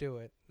would just do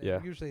it.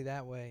 Yeah. Usually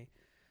that way.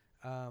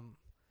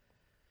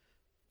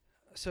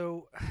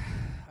 So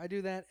I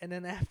do that, and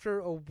then after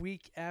a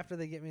week after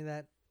they get me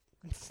that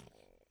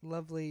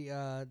lovely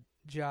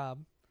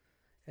job,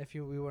 if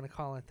we want to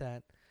call it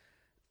that.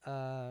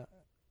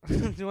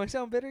 Do I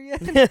sound bitter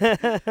yet?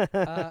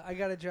 I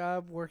got a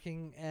job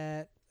working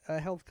at a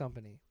health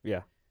company.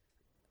 Yeah.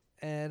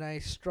 And I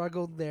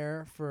struggled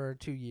there for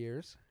 2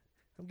 years.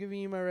 I'm giving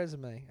you my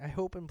resume. I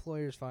hope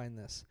employers find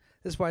this.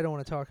 This is why I don't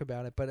want to talk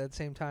about it, but at the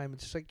same time,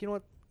 it's just like, you know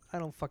what? I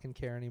don't fucking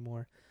care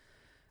anymore.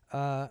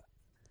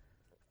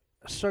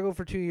 Struggled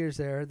for 2 years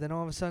there. Then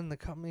all of a sudden, the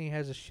company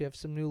has a shift.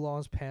 Some new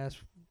laws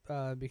passed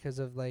because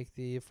of like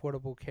the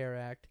Affordable Care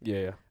Act.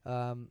 Yeah.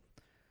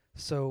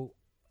 So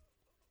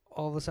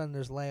all of a sudden,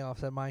 there's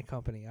layoffs at my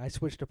company. I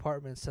switched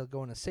departments to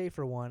go in a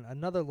safer one.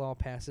 Another law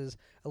passes,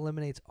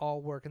 eliminates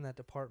all work in that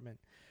department.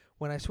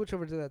 When I switch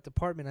over to that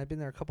department, I've been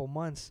there a couple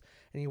months,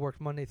 and he worked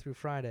Monday through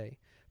Friday.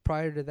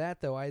 Prior to that,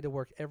 though, I had to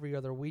work every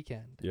other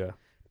weekend. Yeah.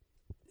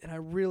 And I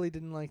really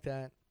didn't like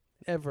that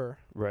ever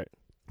Right.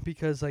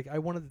 because, like, I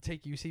wanted to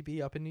take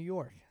UCB up in New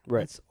York.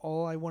 Right. That's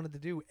all I wanted to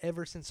do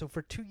ever since. So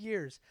for 2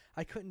 years,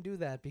 I couldn't do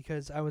that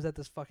because I was at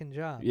this fucking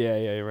job. Yeah.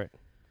 Yeah. You're right.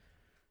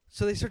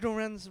 So they start doing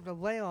rounds of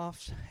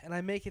layoffs, and I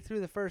make it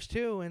through the first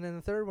two, and then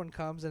the third one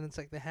comes, and it's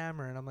like the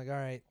hammer, and I'm like, all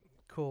right,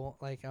 cool,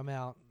 like, I'm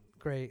out.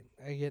 Great.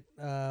 I get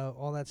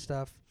all that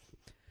stuff.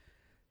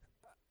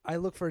 I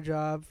look for a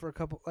job for a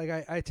couple, like,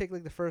 I take,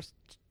 like, the first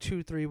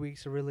 2-3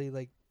 weeks to really,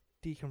 like,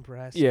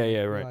 decompress. Yeah, and yeah,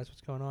 right. realize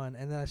what's going on,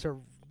 and then I start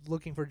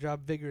looking for a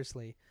job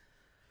vigorously.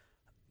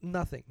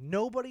 Nothing.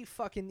 Nobody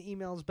fucking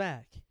emails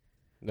back.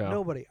 No.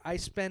 Nobody. I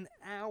spend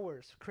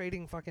hours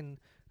creating fucking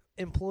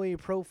employee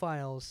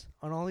profiles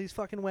on all these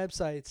fucking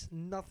websites.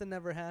 Nothing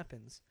ever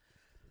happens.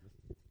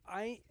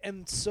 I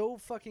am so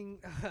fucking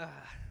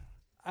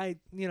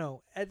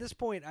at this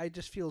point I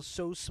just feel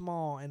so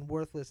small and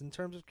worthless in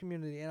terms of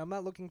community, and I'm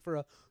not looking for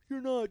a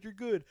you're not, you're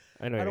good.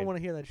 I know. I don't want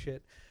to hear that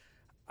shit.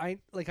 I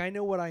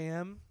know what I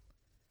am,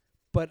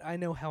 but I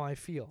know how I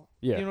feel.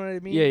 Yeah. You know what I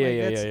mean? Yeah, Like,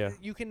 yeah, that's- yeah.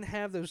 You can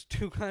have those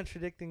two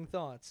contradicting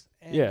thoughts.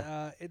 And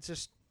Yeah. it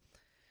just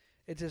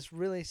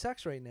really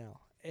sucks right now.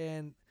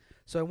 And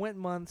so I went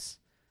months.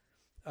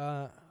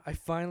 I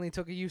finally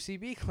took a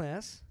UCB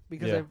class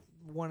because Yeah. I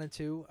wanted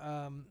to.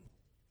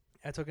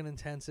 I took an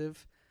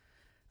intensive,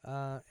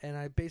 and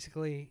I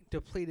basically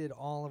depleted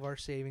all of our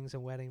savings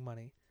and wedding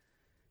money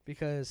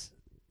because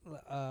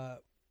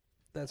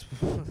that's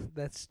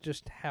that's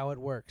just how it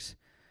works.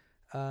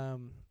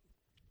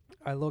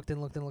 I looked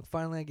and looked and looked.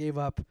 Finally, I gave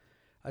up.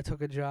 I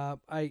took a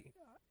job. I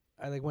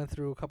like went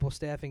through a couple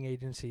staffing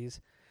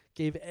agencies,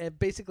 gave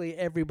basically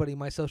everybody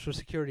my social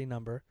security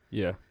number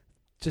Yeah.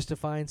 just to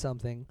find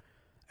something,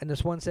 and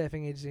this one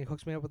staffing agency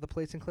hooks me up with a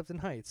place in Clifton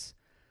Heights.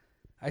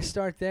 I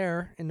start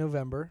there in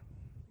November.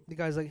 The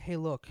guy's like, "Hey,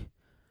 look,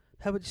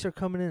 how about you start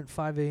coming in at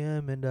 5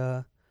 a.m. and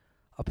I'll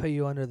pay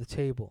you under the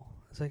table."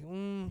 It's like,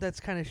 that's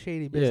kind of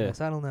shady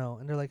business. I don't know.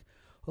 And they're like,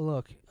 "Well,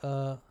 look,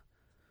 how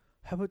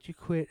about you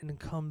quit and then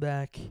come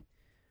back,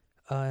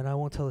 and I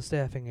won't tell the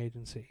staffing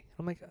agency."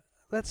 I'm like,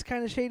 that's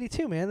kind of shady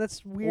too, man.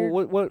 That's weird.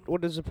 Well,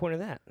 what is the point of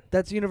that?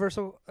 That's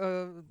universal.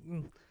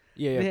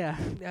 Yeah.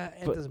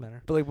 It But- doesn't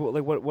matter. But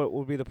like, what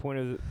would be the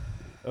point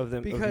of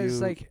them? Because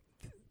of you like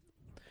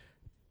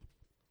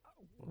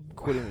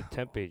quitting the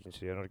temp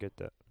agency? I don't get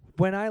that.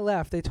 When I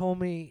left, they told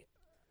me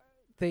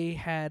they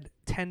had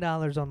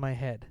 $10 on my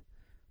head.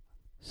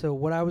 So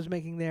what I was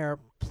making there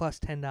plus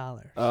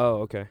 $10. Oh,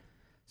 okay.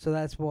 So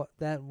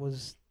that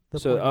was the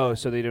So point. of that.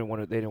 so they didn't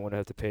want to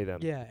have to pay them.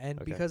 Yeah, and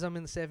Okay. because I'm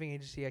in the staffing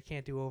agency, I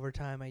can't do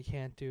overtime. I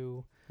can't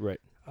do. Right.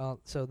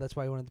 So that's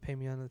why he wanted to pay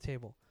me under the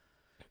table.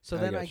 So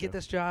I then I gotcha. get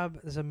this job,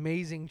 this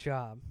amazing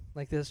job,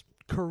 like this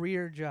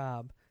career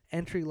job,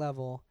 entry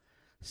level,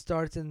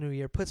 starts in the new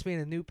year, puts me in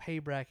a new pay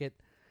bracket.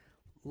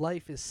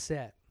 Life is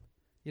set.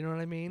 You know what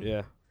I mean?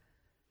 Yeah.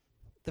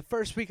 The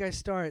first week I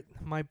start,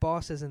 my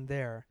boss isn't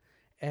there,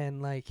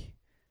 and like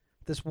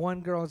this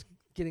one girl's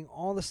getting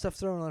all the stuff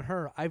thrown on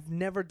her. I've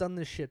never done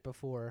this shit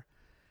before.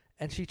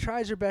 And she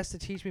tries her best to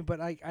teach me, but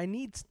I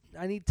need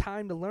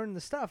time to learn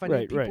the stuff. I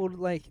need Right, people to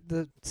like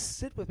to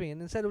sit with me.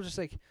 And instead it was just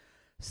like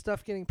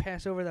stuff getting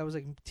passed over that was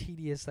like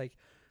tedious, like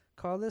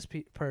call this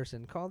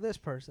person, call this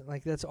person.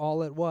 Like that's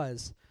all it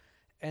was.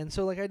 And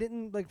so like I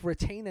didn't like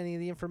retain any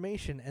of the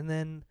information. And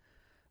then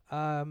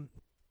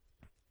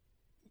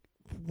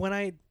when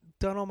I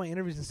done all my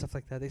interviews and stuff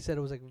like that, they said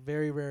it was like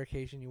very rare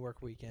occasion you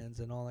work weekends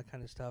and all that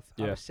kind of stuff.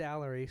 Yeah. Out of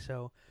salary,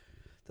 so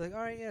they're like,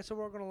 all right, yeah, so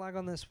we're gonna log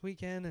on this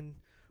weekend and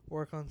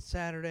work on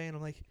Saturday. And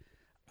I'm like,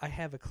 I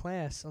have a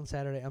class on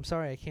Saturday. I'm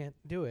sorry, I can't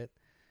do it.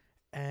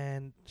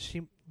 And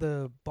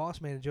the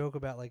boss made a joke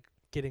about like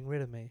getting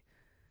rid of me.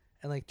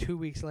 And like 2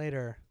 weeks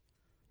later,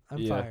 I'm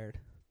Yeah. fired.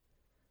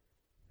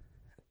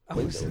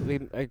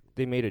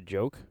 They made a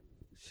joke.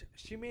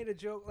 She made a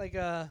joke like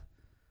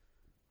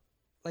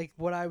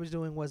what I was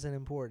doing wasn't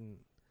important.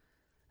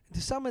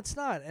 To some, it's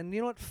not. And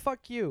you know what?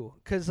 Fuck you.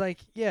 'Cause like,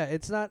 yeah,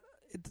 it's not.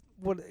 It's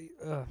what.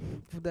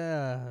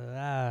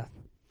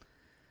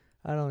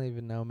 I don't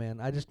even know, man.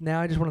 I just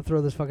want to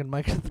throw this fucking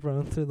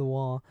microphone through the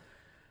wall.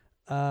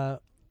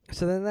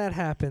 So then that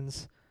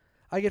happens.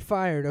 I get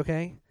fired,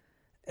 okay?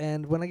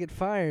 And when I get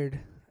fired,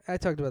 I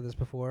talked about this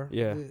before.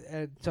 Yeah.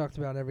 I talked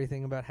about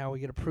everything about how we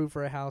get approved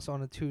for a house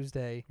on a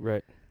Tuesday,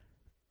 Right.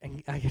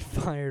 and I get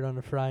fired on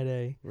a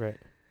Friday. Right.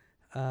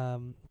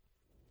 And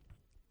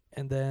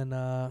then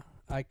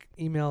I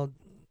emailed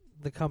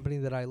the company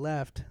that I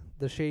left,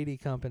 the shady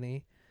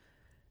company,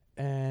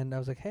 and I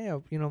was like, hey,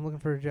 I'm looking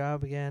for a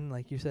job again,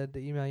 like you said to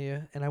email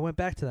you. And I went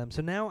back to them.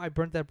 So now I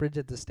burnt that bridge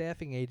at the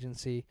staffing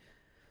agency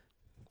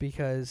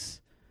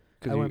because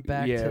I went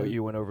back to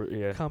you went over.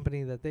 Yeah.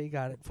 company that they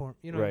got it for.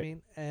 You know what I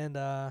Right.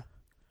 mean?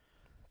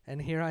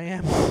 And here I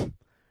am.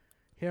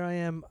 Here I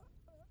am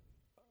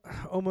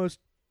almost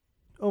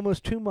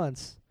 2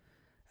 months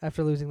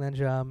after losing that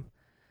job.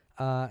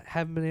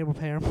 Haven't been able to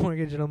pay our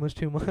mortgage in almost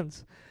 2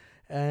 months.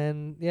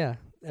 And yeah,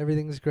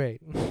 everything's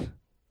great.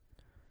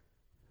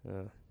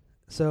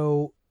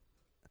 So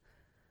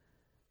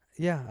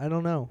yeah, I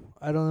don't know.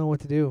 I don't know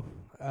what to do.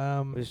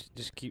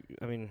 Just keep.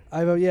 I mean.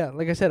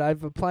 Like I said,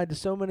 I've applied to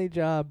so many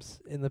jobs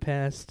in the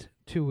past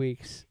 2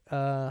 weeks.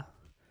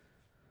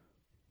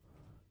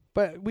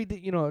 But we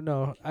did,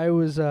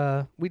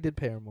 we did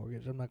pay our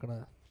mortgage. I'm not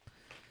gonna.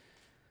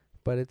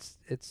 But it's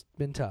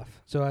been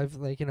tough. So I've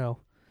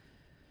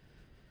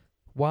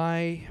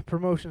why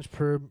promotions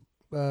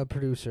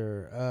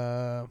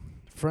producer,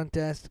 front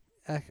desk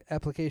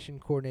application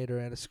coordinator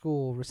at a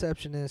school,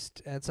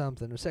 receptionist at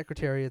something, or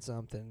secretary at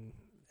something,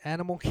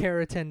 animal care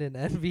attendant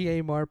at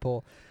VA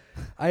Marple.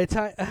 I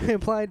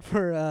applied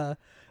for a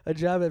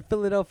job at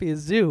Philadelphia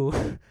Zoo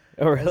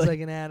Oh, really? as like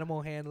an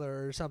animal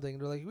handler or something.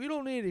 They're like, we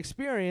don't need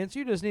experience,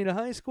 you just need a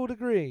high school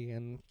degree.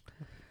 And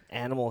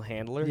Animal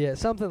handler. yeah,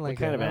 something What like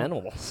kind that. of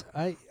animals?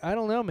 I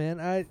don't know, man.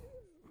 I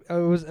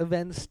was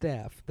event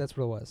staff. That's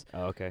what it was.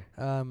 Oh, okay.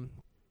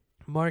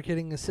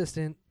 Marketing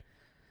assistant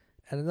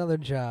at another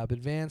job,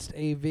 advanced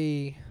AV.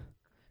 It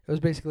was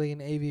basically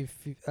an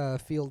AV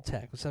field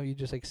tech. So you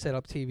just like set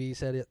up TV,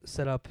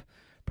 set up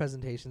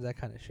presentations, that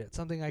kind of shit.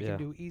 Something I Yeah. can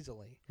do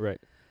easily. Right.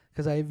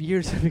 Because I have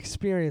years of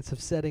experience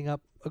of setting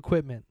up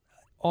equipment,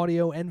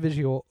 audio and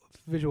visual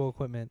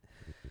equipment.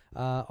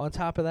 On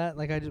top of that,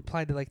 like I just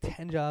applied to like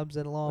 10 jobs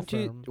at a law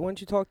firm. Why don't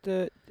you talk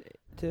to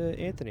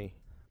Anthony?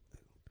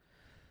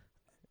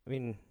 I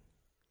mean,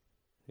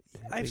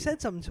 I've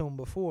said something to him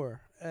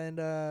before, and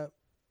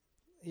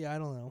yeah, I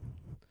don't know.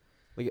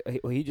 like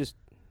he just.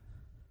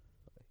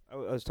 I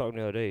was talking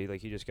the other day.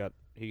 Like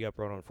he got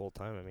brought on full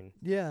time. I mean.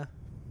 Yeah.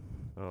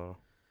 Oh.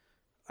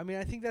 I mean,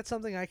 I think that's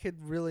something I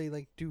could really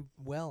like do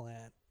well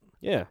at.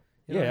 Yeah.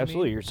 You know Yeah. what I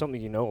Absolutely. mean? You're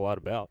something you know a lot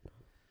about.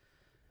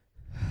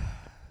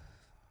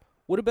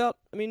 What about?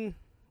 I mean,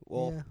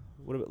 well, Yeah.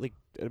 what about like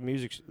at a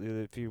music?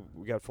 If you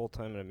got full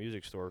time at a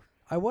music store,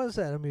 I was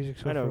at a music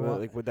store I know. for a while.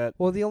 Like would that?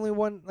 Well, the only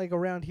one like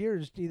around here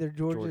is either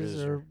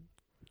George's or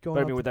going. But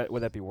I up mean, to-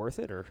 would that be worth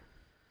it or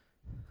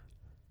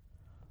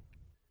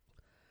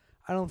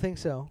I don't think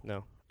so.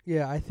 no?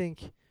 Yeah, I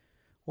think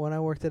when I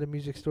worked at a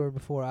music store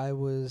before, I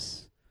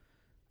was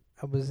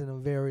in a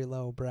very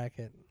low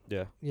bracket.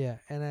 Yeah. Yeah,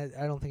 and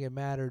I don't think it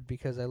mattered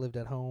because I lived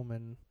at home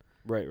and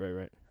Right.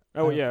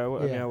 Oh I- yeah. I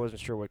mean, yeah. I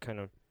wasn't sure what kind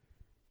of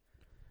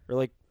or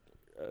like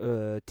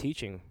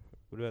teaching.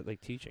 What about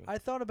like teaching? I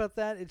thought about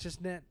that. It's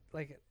just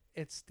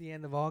it's the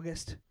end of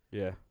August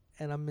Yeah.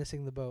 and I'm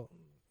missing the boat.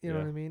 You know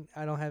Yeah. what I mean?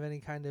 I don't have any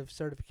kind of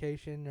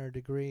certification or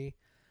degree.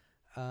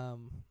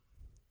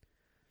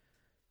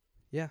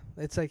 Yeah,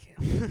 it's like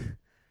you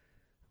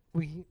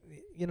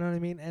know what I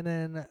mean? And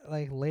then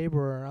like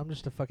laborer, I'm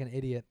just a fucking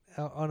idiot.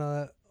 On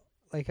a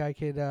like I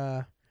could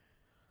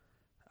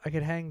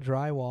hang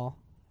drywall.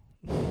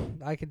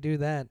 I could do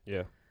that,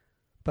 Yeah.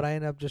 but I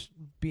end up just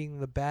being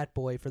the bat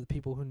boy for the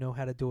people who know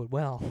how to do it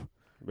well.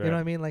 Yeah. You know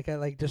what I mean? Like I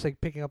like just like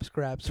picking up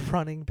scraps,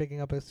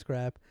 picking up a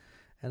scrap,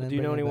 and then Do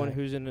you know bringing it anyone back.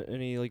 who's in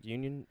any like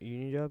union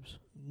jobs,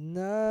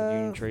 No,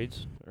 union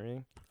trades or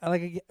anything? I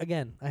like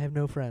again. I have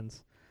no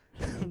friends.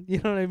 You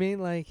know what I mean?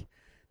 Like,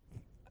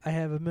 I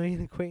have a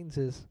million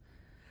acquaintances.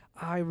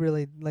 I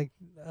really like.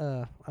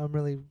 I'm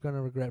really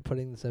gonna regret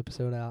putting this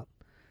episode out.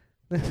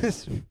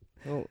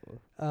 Well,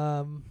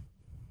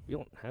 you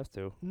don't have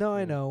to. No,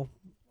 I know,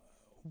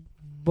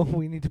 but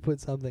we need to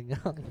put something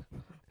out.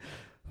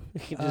 You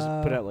can just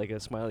put out like a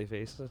smiley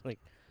face, like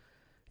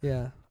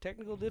Yeah,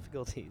 technical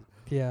difficulties.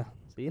 yeah.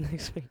 See you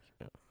next week.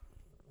 No.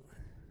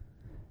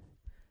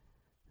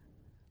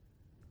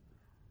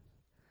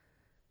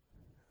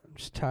 I'm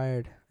just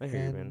tired, I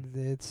hear you, man. and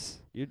it's.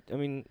 I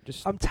mean,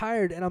 just I'm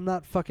tired, and I'm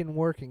not fucking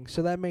working,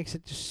 so that makes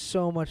it just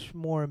so much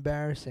more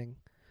embarrassing.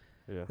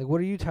 yeah. Like,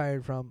 what are you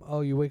tired from?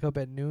 Oh, you wake up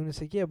at noon.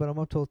 It's like, yeah, but I'm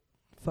up till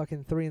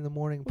fucking 3 in the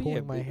morning Well,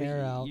 pulling my but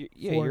hair out.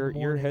 Yeah, 4 in the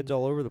your head's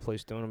morning. all over the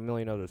place doing a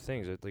million other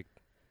things. It's like,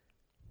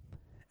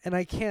 And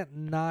I can't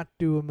not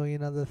do a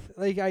million other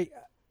like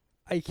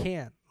I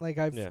can't. Like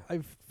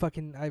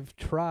I've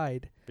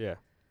tried. yeah.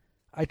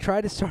 I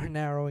tried to start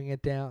narrowing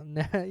it down.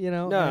 You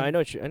know. No, and I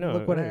know. I know.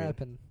 Look what I know.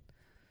 happened.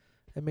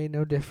 It made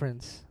no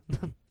difference. I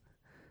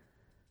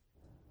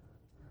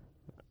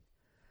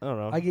don't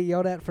know. I get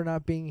yelled at for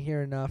not being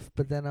here enough,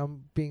 but then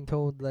I'm being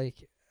told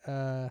like,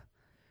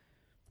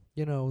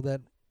 you know,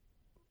 that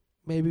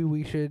maybe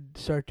we should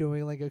start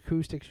doing like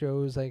acoustic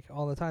shows like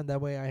all the time.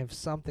 That way I have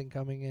something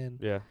coming in.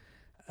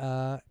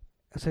 yeah.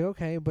 It's like,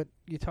 okay, but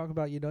you talk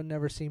about you don't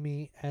never see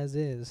me as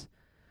is.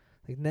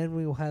 Like, then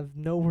we will have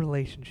no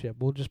relationship.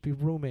 We'll just be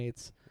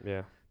roommates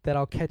Yeah. that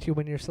I'll catch you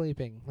when you're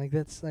sleeping. Like,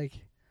 that's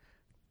like,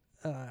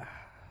 I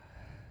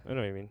know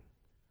what you mean.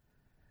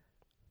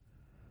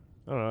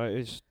 I don't know.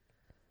 It's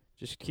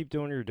just keep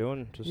doing what you're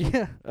doing. Just,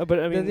 yeah. but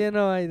I mean, You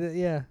know,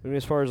 yeah. I mean,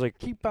 as far as like,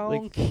 Keep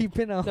on like-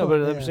 keeping on. no,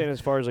 but yeah. I'm saying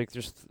as far as like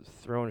just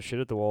throwing shit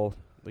at the wall.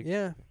 Like,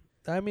 Yeah.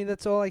 I mean,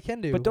 that's all I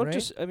can do. but don't right?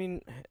 just. I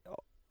mean,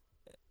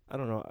 I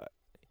don't know.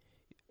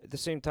 At the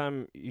same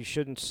time, you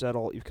shouldn't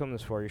settle. You've come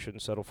this far. You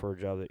shouldn't settle for a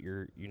job that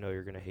you're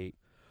gonna hate.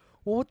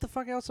 Well, what the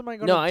fuck else am I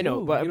gonna No, do? I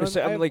know, but I'm You just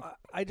what saying, I I'm like-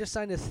 I just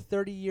signed a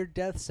 30-year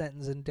death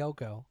sentence in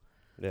Delco.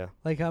 Yeah.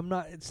 Like,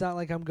 it's not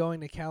like I'm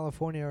going to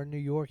California or New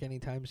York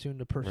anytime soon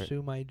to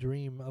pursue my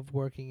dream of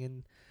working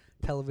in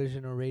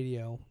television or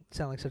radio.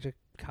 Sound like such a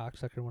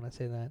cocksucker when I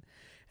say that.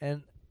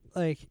 And,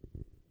 like,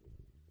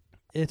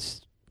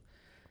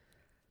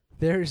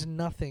 there's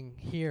nothing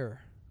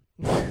here.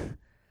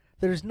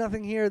 There's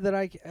nothing here that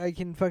I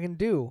can fucking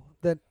do.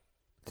 That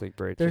It's like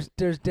Braid.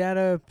 there's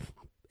data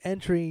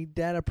entry,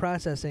 data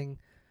processing.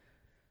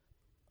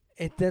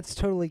 That's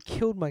totally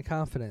killed my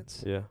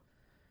confidence. Yeah.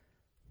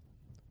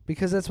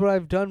 Because that's what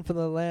I've done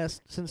for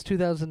since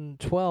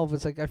 2012.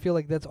 It's like I feel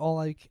like that's all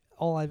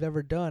I've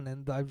ever done,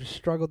 and I've just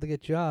struggled to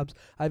get jobs.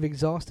 I've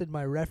exhausted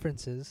my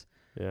references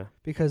Yeah.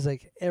 because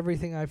like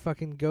everything I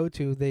fucking go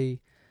to, they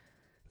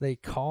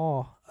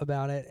call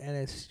about it, and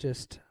it's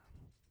just.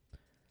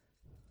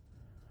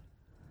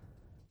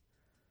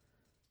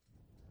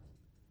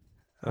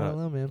 I don't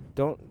know, man.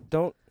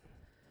 Don't.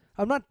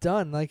 I'm not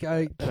done. Like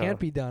I No. can't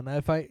be done.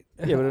 If I,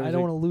 Yeah, but it I was don't like-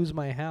 want to lose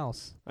my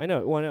house. I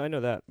know. Well, I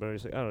know that, but I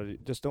was like, I don't know.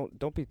 Just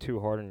don't be too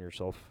hard on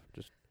yourself.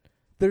 Just.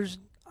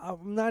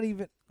 I'm not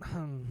even.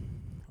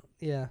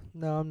 Yeah,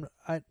 no,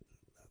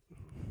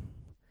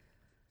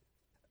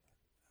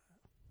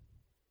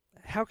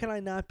 How can I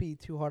not be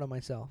too hard on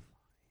myself?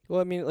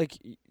 Well, I mean, like,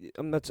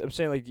 I'm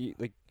saying like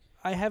like.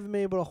 I haven't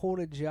been able to hold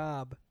a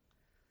job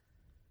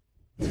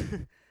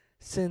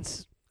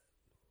since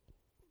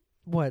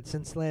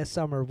last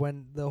summer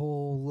when the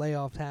whole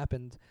layoffs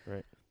happened.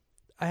 Right.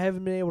 I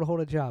haven't been able to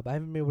hold a job. I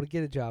haven't been able to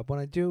get a job. When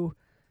I do,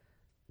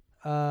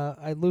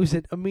 I lose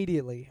it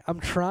immediately. I'm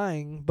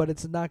trying, but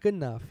it's not good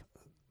enough.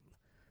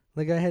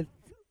 Like I had,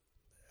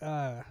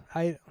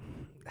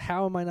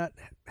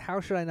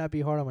 how should I not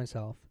be hard on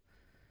myself?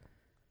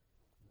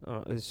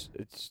 It's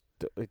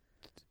like.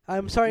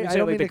 I'm sorry, I'm I saying,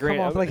 don't like, mean the to come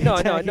grand- off like no,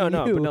 attacking no,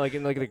 you. but no, like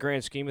in like the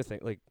grand scheme of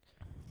things, like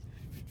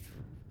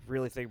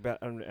really think about.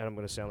 And I'm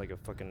gonna sound like a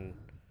fucking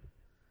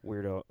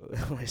weirdo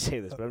when I say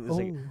this, but I'm just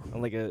like Oh.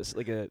 on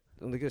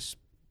like a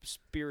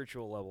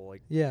spiritual level,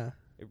 like Yeah.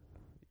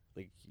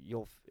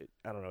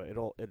 I don't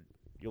know,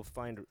 you'll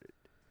find.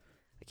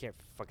 I can't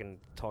fucking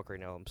talk right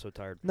now. I'm so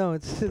tired. No,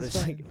 it's But it's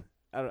like fine.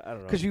 I don't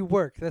know. Because you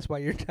work. That's why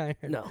you're tired.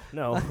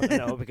 No,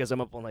 because I'm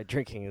up all night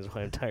drinking is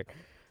why I'm tired.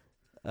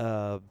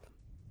 I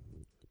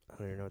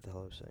don't even know what the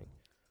hell I was saying.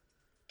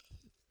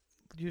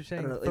 You're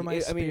saying know, for like,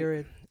 my I mean,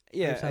 spirit.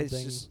 Yeah, or it's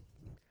something. just.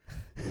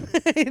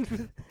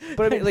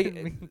 But I mean, like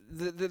didn't mean-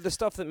 the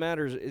stuff that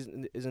matters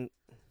isn't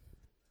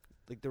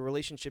like the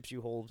relationships you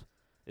hold,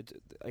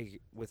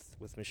 like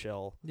with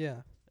Michelle,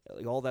 Yeah.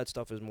 like all that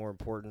stuff is more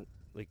important.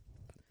 Like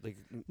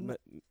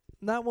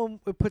Not when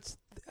it puts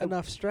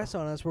enough stress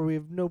on us where we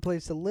have no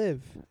place to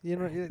live. You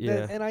know,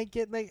 Yeah. and I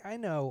get like I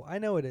know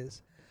it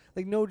is.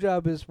 Like no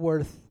job is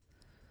worth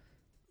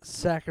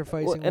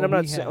sacrificing. well, and what I'm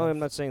not we saying have. I'm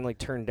not saying like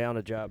turn down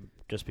a job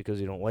just because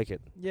you don't like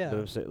it. Yeah. But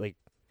I'm saying like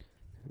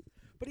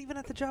But even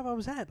at the job I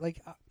was at,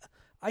 like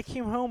I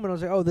came home and I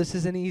was like, oh, this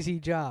is an easy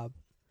job.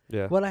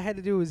 yeah. What I had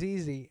to do was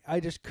easy. I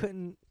just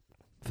couldn't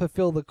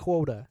fulfill the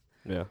quota.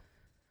 Yeah.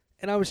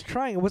 And I was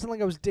trying. It wasn't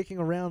like I was dicking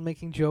around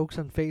making jokes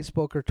on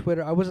Facebook or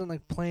Twitter. I wasn't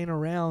like playing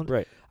around.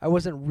 Right. I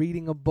wasn't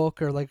reading a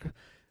book or like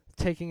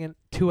taking a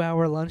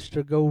 2-hour lunch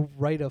to go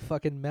write a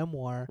fucking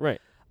memoir. Right.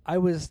 I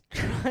was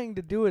trying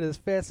to do it as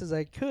fast as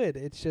I could.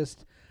 It's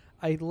just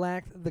I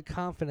lacked the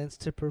confidence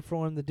to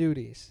perform the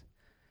duties.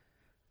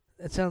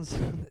 It sounds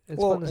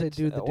it's fun to say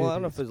do the duties. Well, I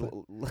don't know if it's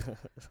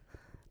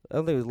I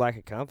don't think it was lack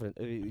of confidence.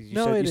 You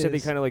No, said, it you said they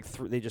is. kind of like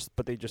they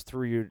just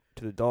threw you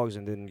to the dogs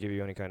and didn't give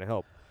you any kind of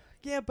help.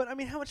 Yeah, but I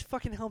mean, how much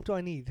fucking help do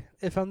I need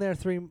if I'm there at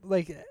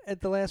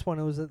the last one?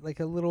 It was like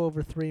a little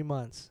over 3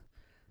 months.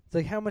 It's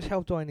like how much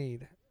help do I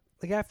need?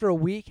 Like after a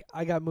week,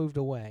 I got moved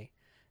away,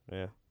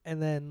 Yeah. and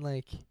then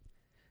like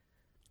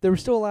there was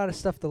still a lot of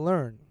stuff to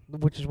learn,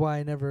 which is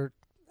why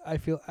I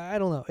feel I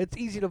don't know. It's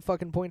easy to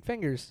fucking point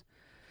fingers.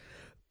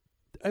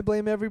 I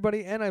blame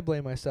everybody and I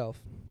blame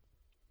myself.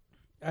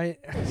 I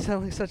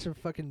sound like such a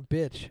fucking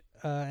bitch,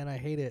 and I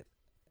hate it.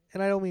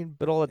 And I don't mean.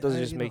 But all that does is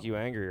just you make know. you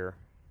angrier.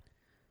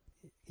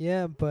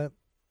 Yeah, but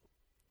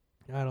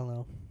I don't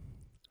know.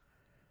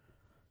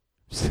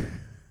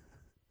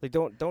 Like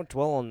don't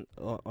dwell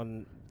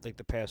on like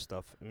the past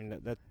stuff. I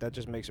mean that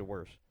just makes it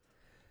worse.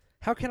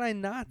 How can I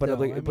not? But though?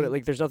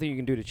 like there's nothing you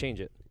can do to change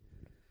it.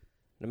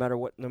 No matter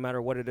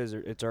what it is,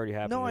 it's already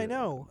happened. No, I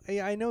know.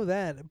 I know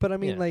that. But I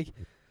mean, Yeah. like,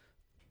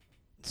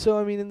 so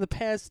I mean, in the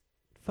past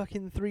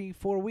fucking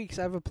 3-4 weeks,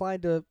 I've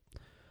applied to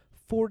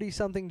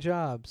 40-something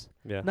jobs.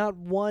 Yeah. Not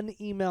one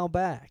email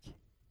back.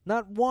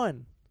 Not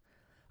one.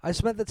 I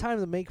spent the time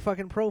to make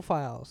fucking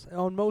profiles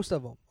on most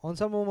of them. On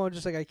some of them, I'm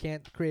just like, I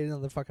can't create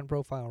another fucking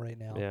profile right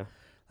now. Yeah.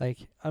 Like,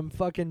 I'm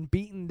fucking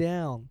beaten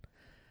down.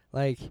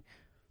 Like,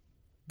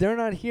 they're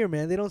not here,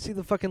 man. They don't see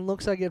the fucking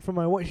looks I get from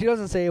my wife. She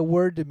doesn't say a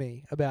word to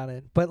me about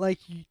it. But, like,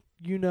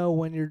 you know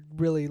when you're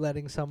really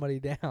letting somebody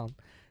down.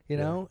 You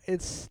Yeah. know?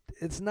 It's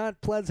not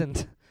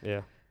pleasant.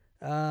 Yeah.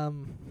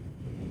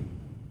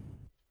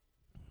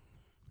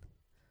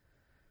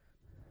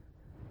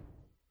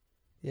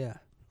 Yeah.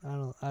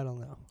 I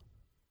don't know.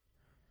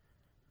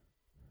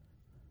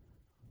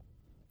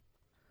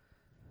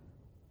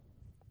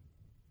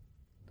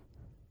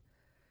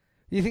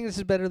 You think this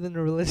is better than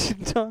the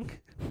religion tongue?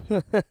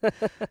 Well,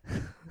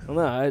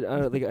 no, I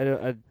don't think I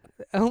don't.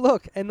 Oh,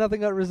 look, and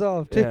nothing got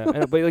resolved.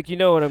 Yeah, but like you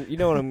know what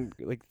I'm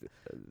like.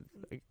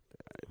 I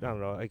don't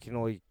know. I can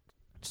only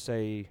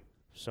say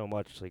so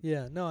much. Like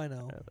Yeah, no, I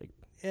know. like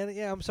And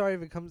yeah, I'm sorry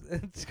if it comes.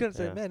 It's gonna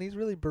say, Yeah. man, he's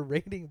really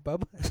berating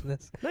Bubba in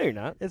this. no, you're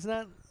not. It's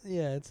not.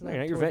 Yeah, it's No, not.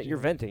 you're not. towards You're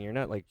you. venting. You're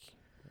not like.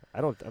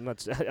 I'm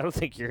not. I don't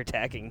think you're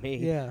attacking me.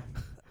 Yeah,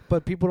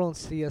 but people don't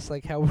see us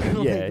like how we're Yeah,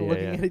 like yeah,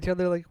 looking yeah. at each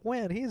other like,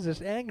 man, he's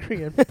just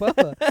angry at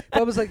Bubba.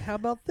 Bubba's like, how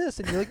about this?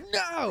 And you're like,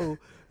 no.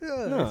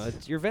 Ugh, No,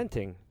 you're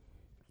venting.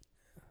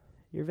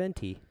 You're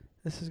venti.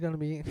 this is gonna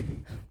be.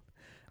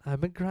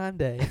 I'm a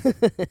grande.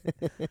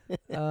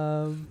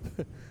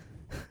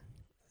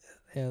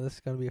 Yeah, this is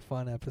gonna be a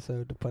fun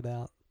episode to put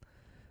out.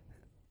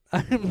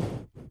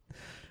 I'm.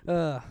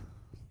 Well,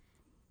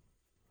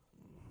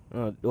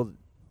 I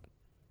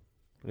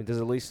mean, does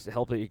it at least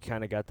help that you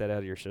kind of got that out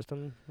of your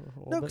system?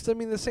 No, because I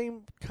mean, the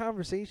same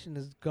conversation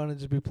is gonna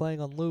just be playing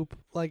on loop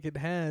like it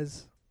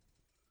has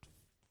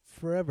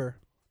forever.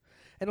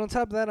 And on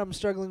top of that, I'm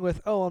struggling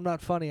with, I'm not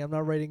funny. I'm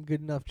not writing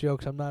good enough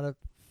jokes. I'm not a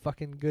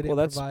fucking good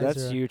improviser.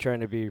 that's you trying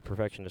to be a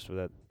perfectionist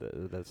with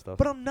that stuff.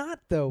 But I'm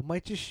not though. My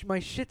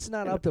shit's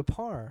not Yeah. up to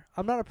par.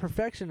 I'm not a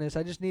perfectionist.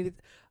 I just need it.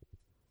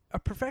 A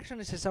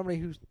perfectionist is somebody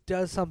who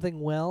does something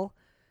well,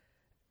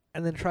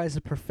 and then tries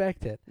to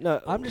perfect it.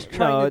 no, I'm just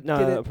trying to get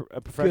it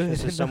a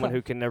perfectionist good is someone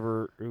enough.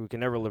 who can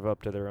never live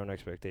up to their own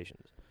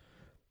expectations,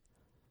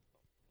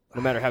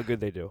 no matter how good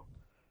they do.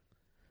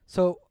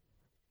 So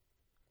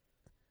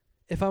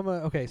if I'm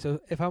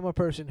a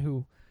person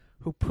who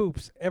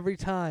poops every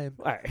time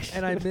All right.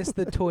 and I miss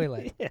the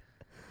toilet, Yeah.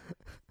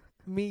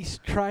 me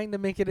trying to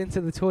make it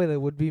into the toilet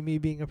would be me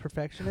being a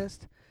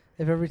perfectionist.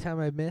 If every time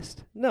I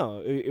missed,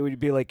 No, it would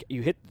be like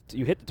you hit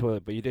the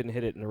toilet, but you didn't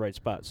hit it in the right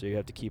spot, so you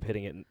have to keep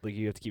hitting it. Like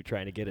you have to keep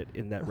trying to get it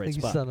in that right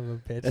you spot. son of a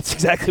bitch. That's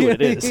exactly what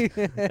it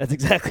is. That's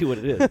exactly what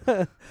it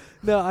is.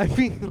 No, I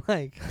mean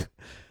like,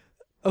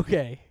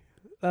 okay.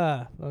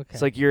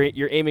 It's like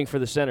you're aiming for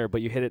the center,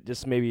 but you hit it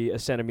just maybe a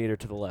centimeter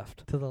to the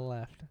left, to the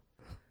left.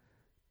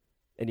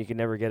 and you can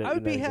never get it. I in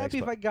would be that exact happy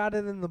if spot. I got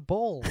it in the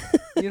bowl.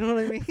 You know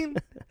what I mean?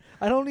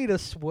 I don't need a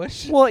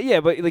swoosh. Well,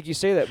 yeah, but like you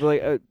say that,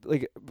 but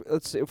like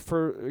let's say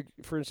for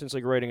instance,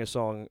 like writing a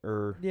song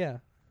or Yeah.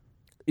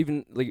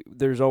 even like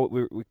there's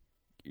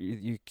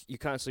you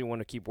constantly want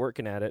to keep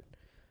working at it,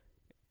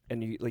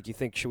 and you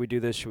think, should we do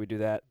this? Should we do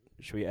that?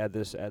 Should we add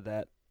this? Add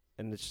that?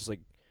 And it's just like,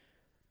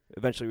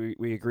 eventually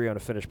we agree on a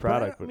finished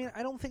product. But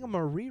I don't think I'm a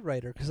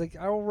rewriter because like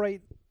I will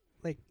write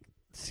like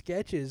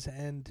sketches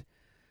and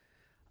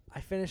I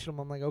finish them.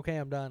 I'm like, okay,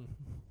 I'm done.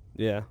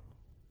 Yeah.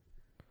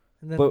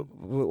 And then But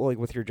like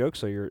with your jokes,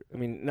 so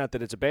not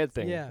that it's a bad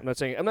thing. Yeah. I'm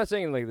not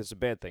saying like this is a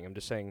bad thing. I'm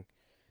just saying,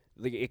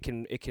 like it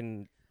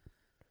can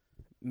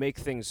make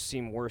things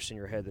seem worse in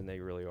your head than they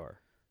really are.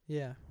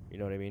 yeah. You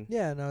know what I mean?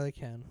 Yeah, no, they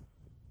can.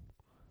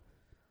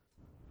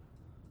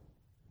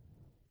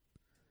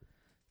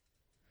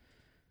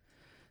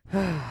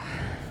 I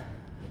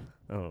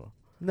don't know.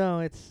 No,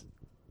 it's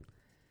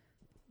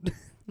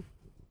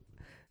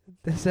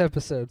this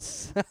episode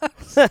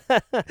sucks.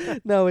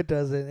 No, it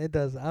doesn't. It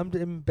does. I'm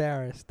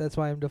embarrassed. That's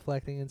why I'm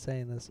deflecting and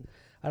saying this.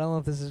 I don't know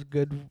if this is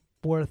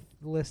worth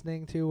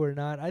listening to or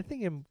not. I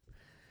think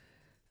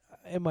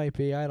it might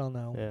be. I don't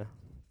know.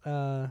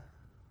 Yeah.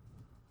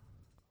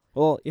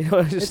 Well,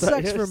 I just It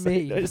sucks for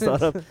me. I just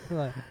thought of.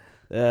 What?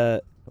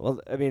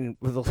 Well, I mean,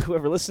 with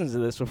whoever listens to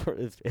this,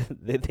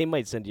 they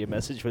might send you a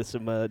message with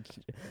some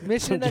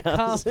Mission some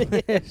jobs.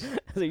 accomplished.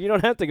 So you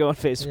don't have to go on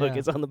Facebook. Yeah.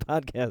 It's on the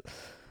podcast.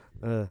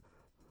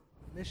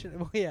 Mission.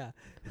 Well, yeah,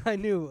 I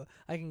knew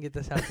I can get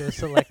this out to a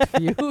select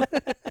few.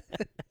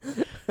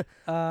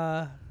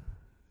 Yeah.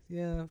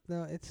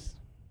 No, it's.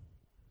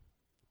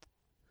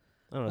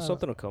 I don't know.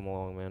 Something will come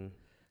along, man.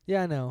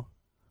 Yeah, I know.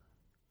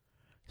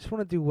 Just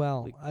want to do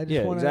well. Like, I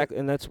just want exactly,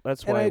 and that's why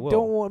And I I will.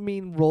 don't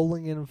mean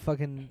rolling in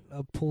fucking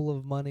a pool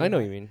of money. I know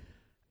what you mean.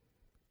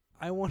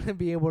 I want to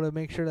be able to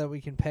make sure that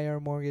we can pay our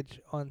mortgage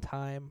on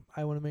time.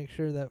 I want to make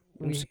sure that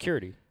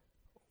Security.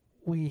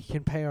 we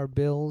can pay our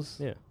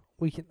bills. Yeah.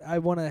 I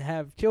want to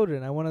have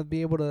children. I want to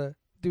be able to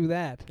do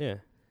that. Yeah.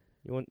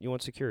 You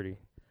want security.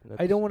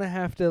 I don't want to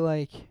have to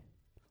like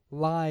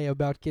lie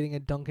about getting a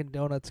Dunkin'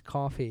 Donuts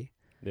coffee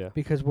Yeah.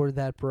 because we're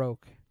that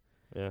broke.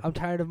 Yeah. I'm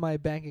tired of my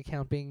bank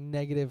account being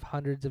negative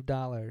hundreds of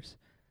dollars,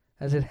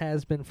 as it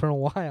has been for a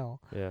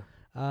while.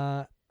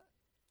 Yeah.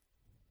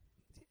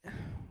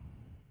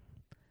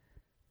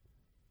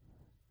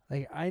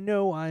 Like I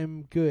know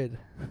I'm good.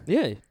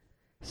 Yeah.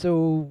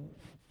 So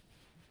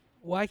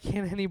why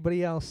can't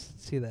anybody else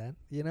see that,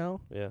 you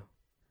know? Yeah.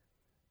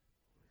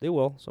 They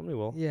will. Somebody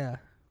will. Yeah.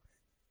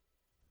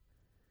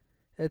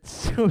 It's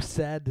so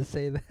sad to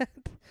say that,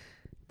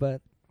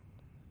 but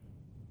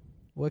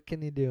what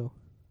can you do?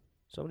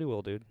 Somebody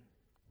will, dude.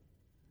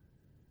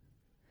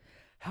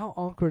 How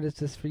awkward is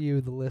this for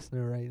you, the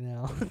listener, right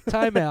now?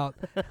 Time out.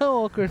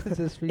 How awkward is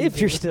this for you? If the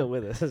you're listener? still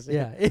with us.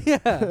 Yeah.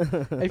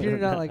 Yeah. If you're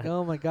not like,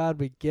 oh my God,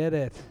 we get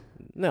it.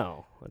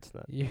 No, that's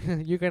not.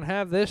 You can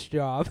have this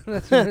job.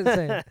 That's what I'm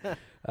saying.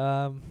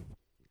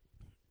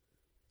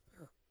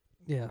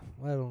 Yeah,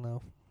 I don't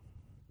know.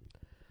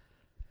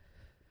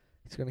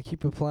 It's gonna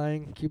keep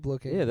applying, keep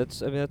looking. Yeah,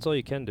 that's all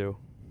you can do.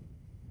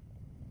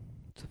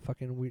 It's a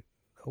fucking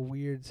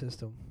weird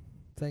system.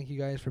 Thank you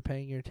guys for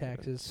paying your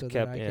taxes so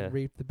Cap- that I yeah. can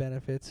reap the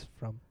benefits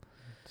from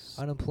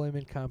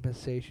unemployment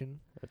compensation.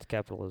 That's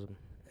capitalism.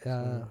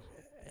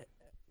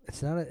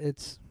 It's not.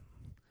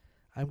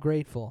 I'm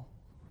grateful,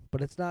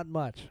 but it's not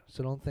much.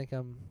 So don't think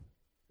I'm.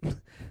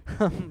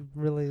 I'm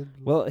really.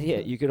 Well, yeah,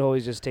 you could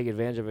always just take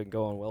advantage of it and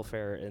go on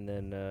welfare, and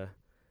then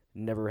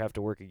never have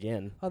to work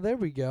again. Oh, there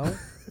we go.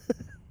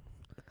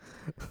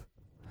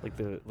 Like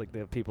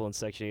the people in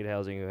Section 8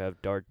 housing who have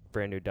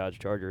brand new Dodge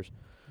Chargers.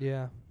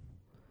 Yeah.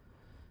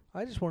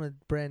 I just want a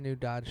brand new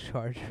Dodge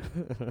Charger.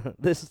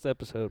 This is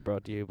episode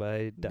brought to you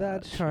by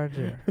Dodge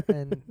Charger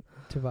and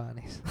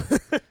Tavani's.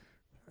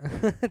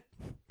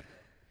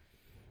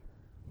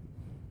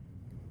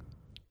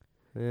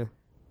 Yeah.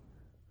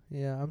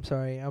 Yeah, I'm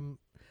sorry.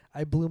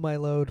 I blew my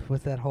load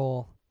with that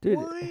whole. Dude,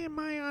 why am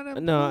I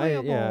unemployable?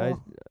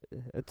 No,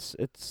 it's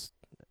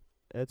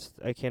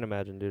I can't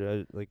imagine,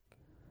 dude.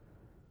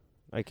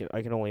 I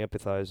can only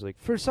empathize, like.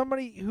 For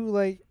somebody who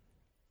like,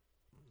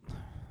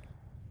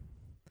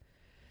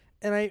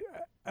 and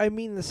I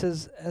mean this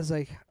as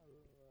like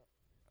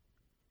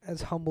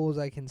as humble as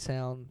I can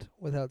sound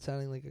without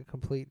sounding like a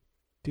complete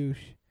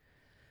douche.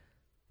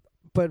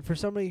 But for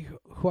somebody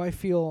who I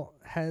feel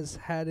has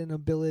had an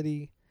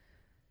ability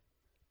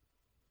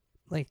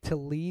like to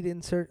lead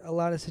in a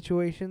lot of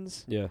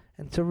situations, Yeah.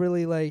 and to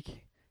really like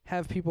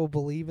have people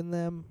believe in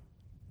them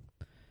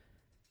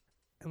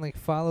and like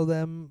follow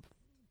them,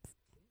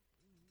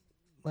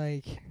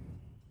 like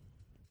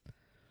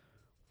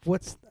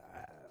what's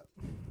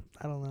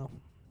I don't know.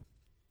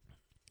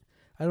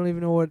 I don't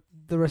even know what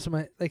the rest of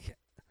my like.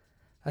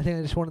 I think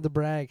I just wanted to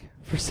brag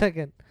for a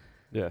second.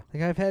 Yeah.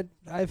 Like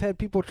I've had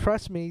people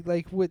trust me,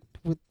 like with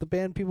the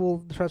band.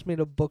 People trust me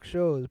to book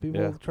shows.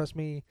 People trust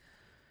me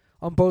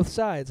on both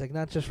sides, like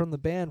not just from the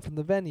band, from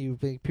the venue.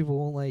 Like people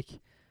won't like.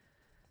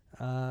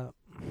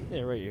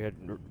 Yeah, right.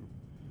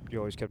 You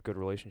always kept good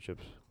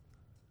relationships.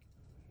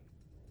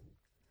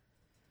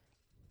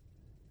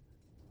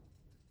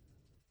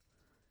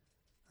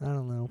 I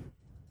don't know.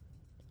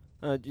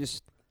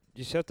 Just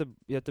you just have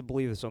to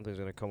believe that something's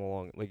gonna come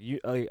along. Like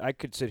I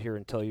could sit here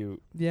and tell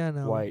you Yeah,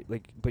 no. why,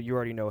 but you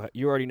already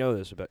know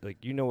this about,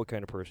 you know what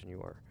kind of person you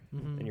are,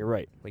 and you're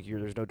right.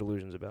 There's no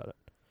delusions about it.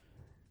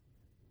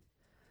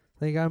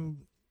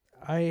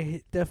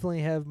 I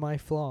definitely have my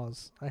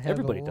flaws. I have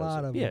Everybody a does.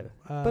 lot of Yeah, them.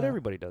 but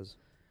everybody does.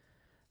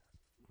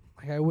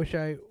 I wish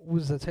I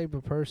was the type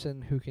of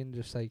person who can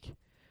just I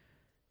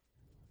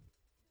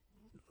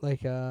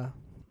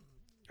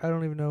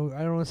don't even know.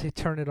 I don't want to say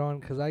turn it on,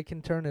 because I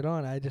can turn it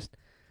on. I just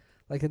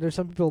there's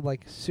some people as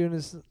soon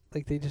as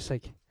they just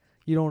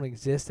you don't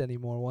exist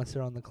anymore once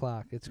they're on the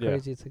clock. It's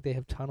crazy. Yeah. It's they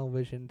have tunnel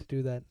vision to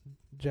do that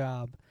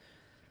job.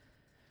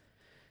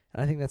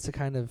 And I think that's the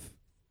kind of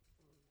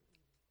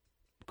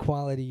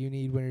quality you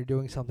need when you're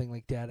doing something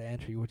like data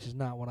entry, which is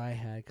not what I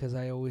had, because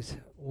I always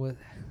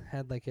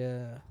had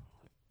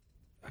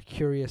a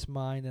curious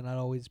mind, and I'd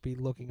always be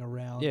looking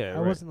around. Yeah, I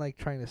wasn't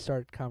trying to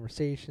start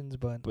conversations,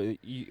 but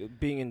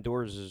being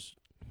indoors is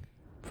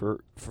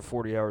for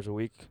 40 hours a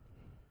week.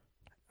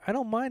 I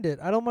don't mind it.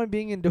 I don't mind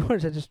being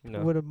indoors. I just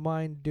would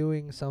mind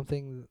doing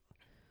something.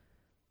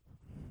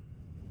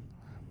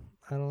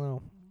 I don't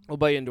know. Well,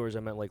 by indoors I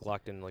meant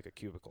locked in a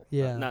cubicle.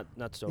 Yeah.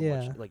 Not so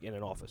much in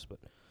an office, but.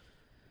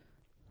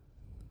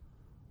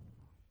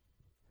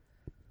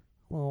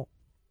 Well,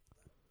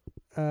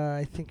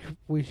 I think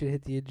we should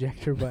hit the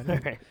ejector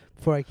button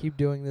before I keep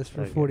doing this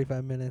for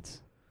 45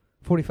 minutes.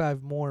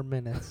 45 more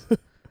minutes.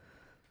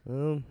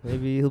 Well,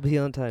 maybe you'll be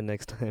on time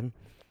next time.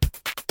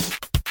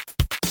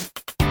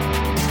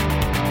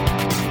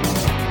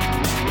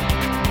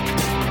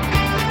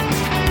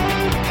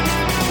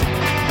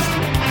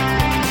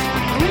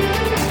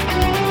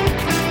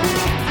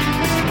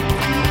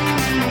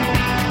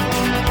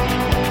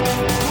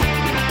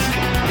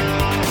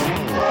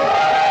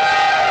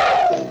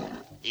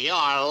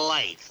 You're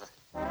late.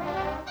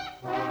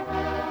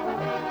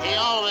 He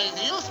always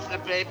used to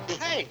be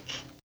pink.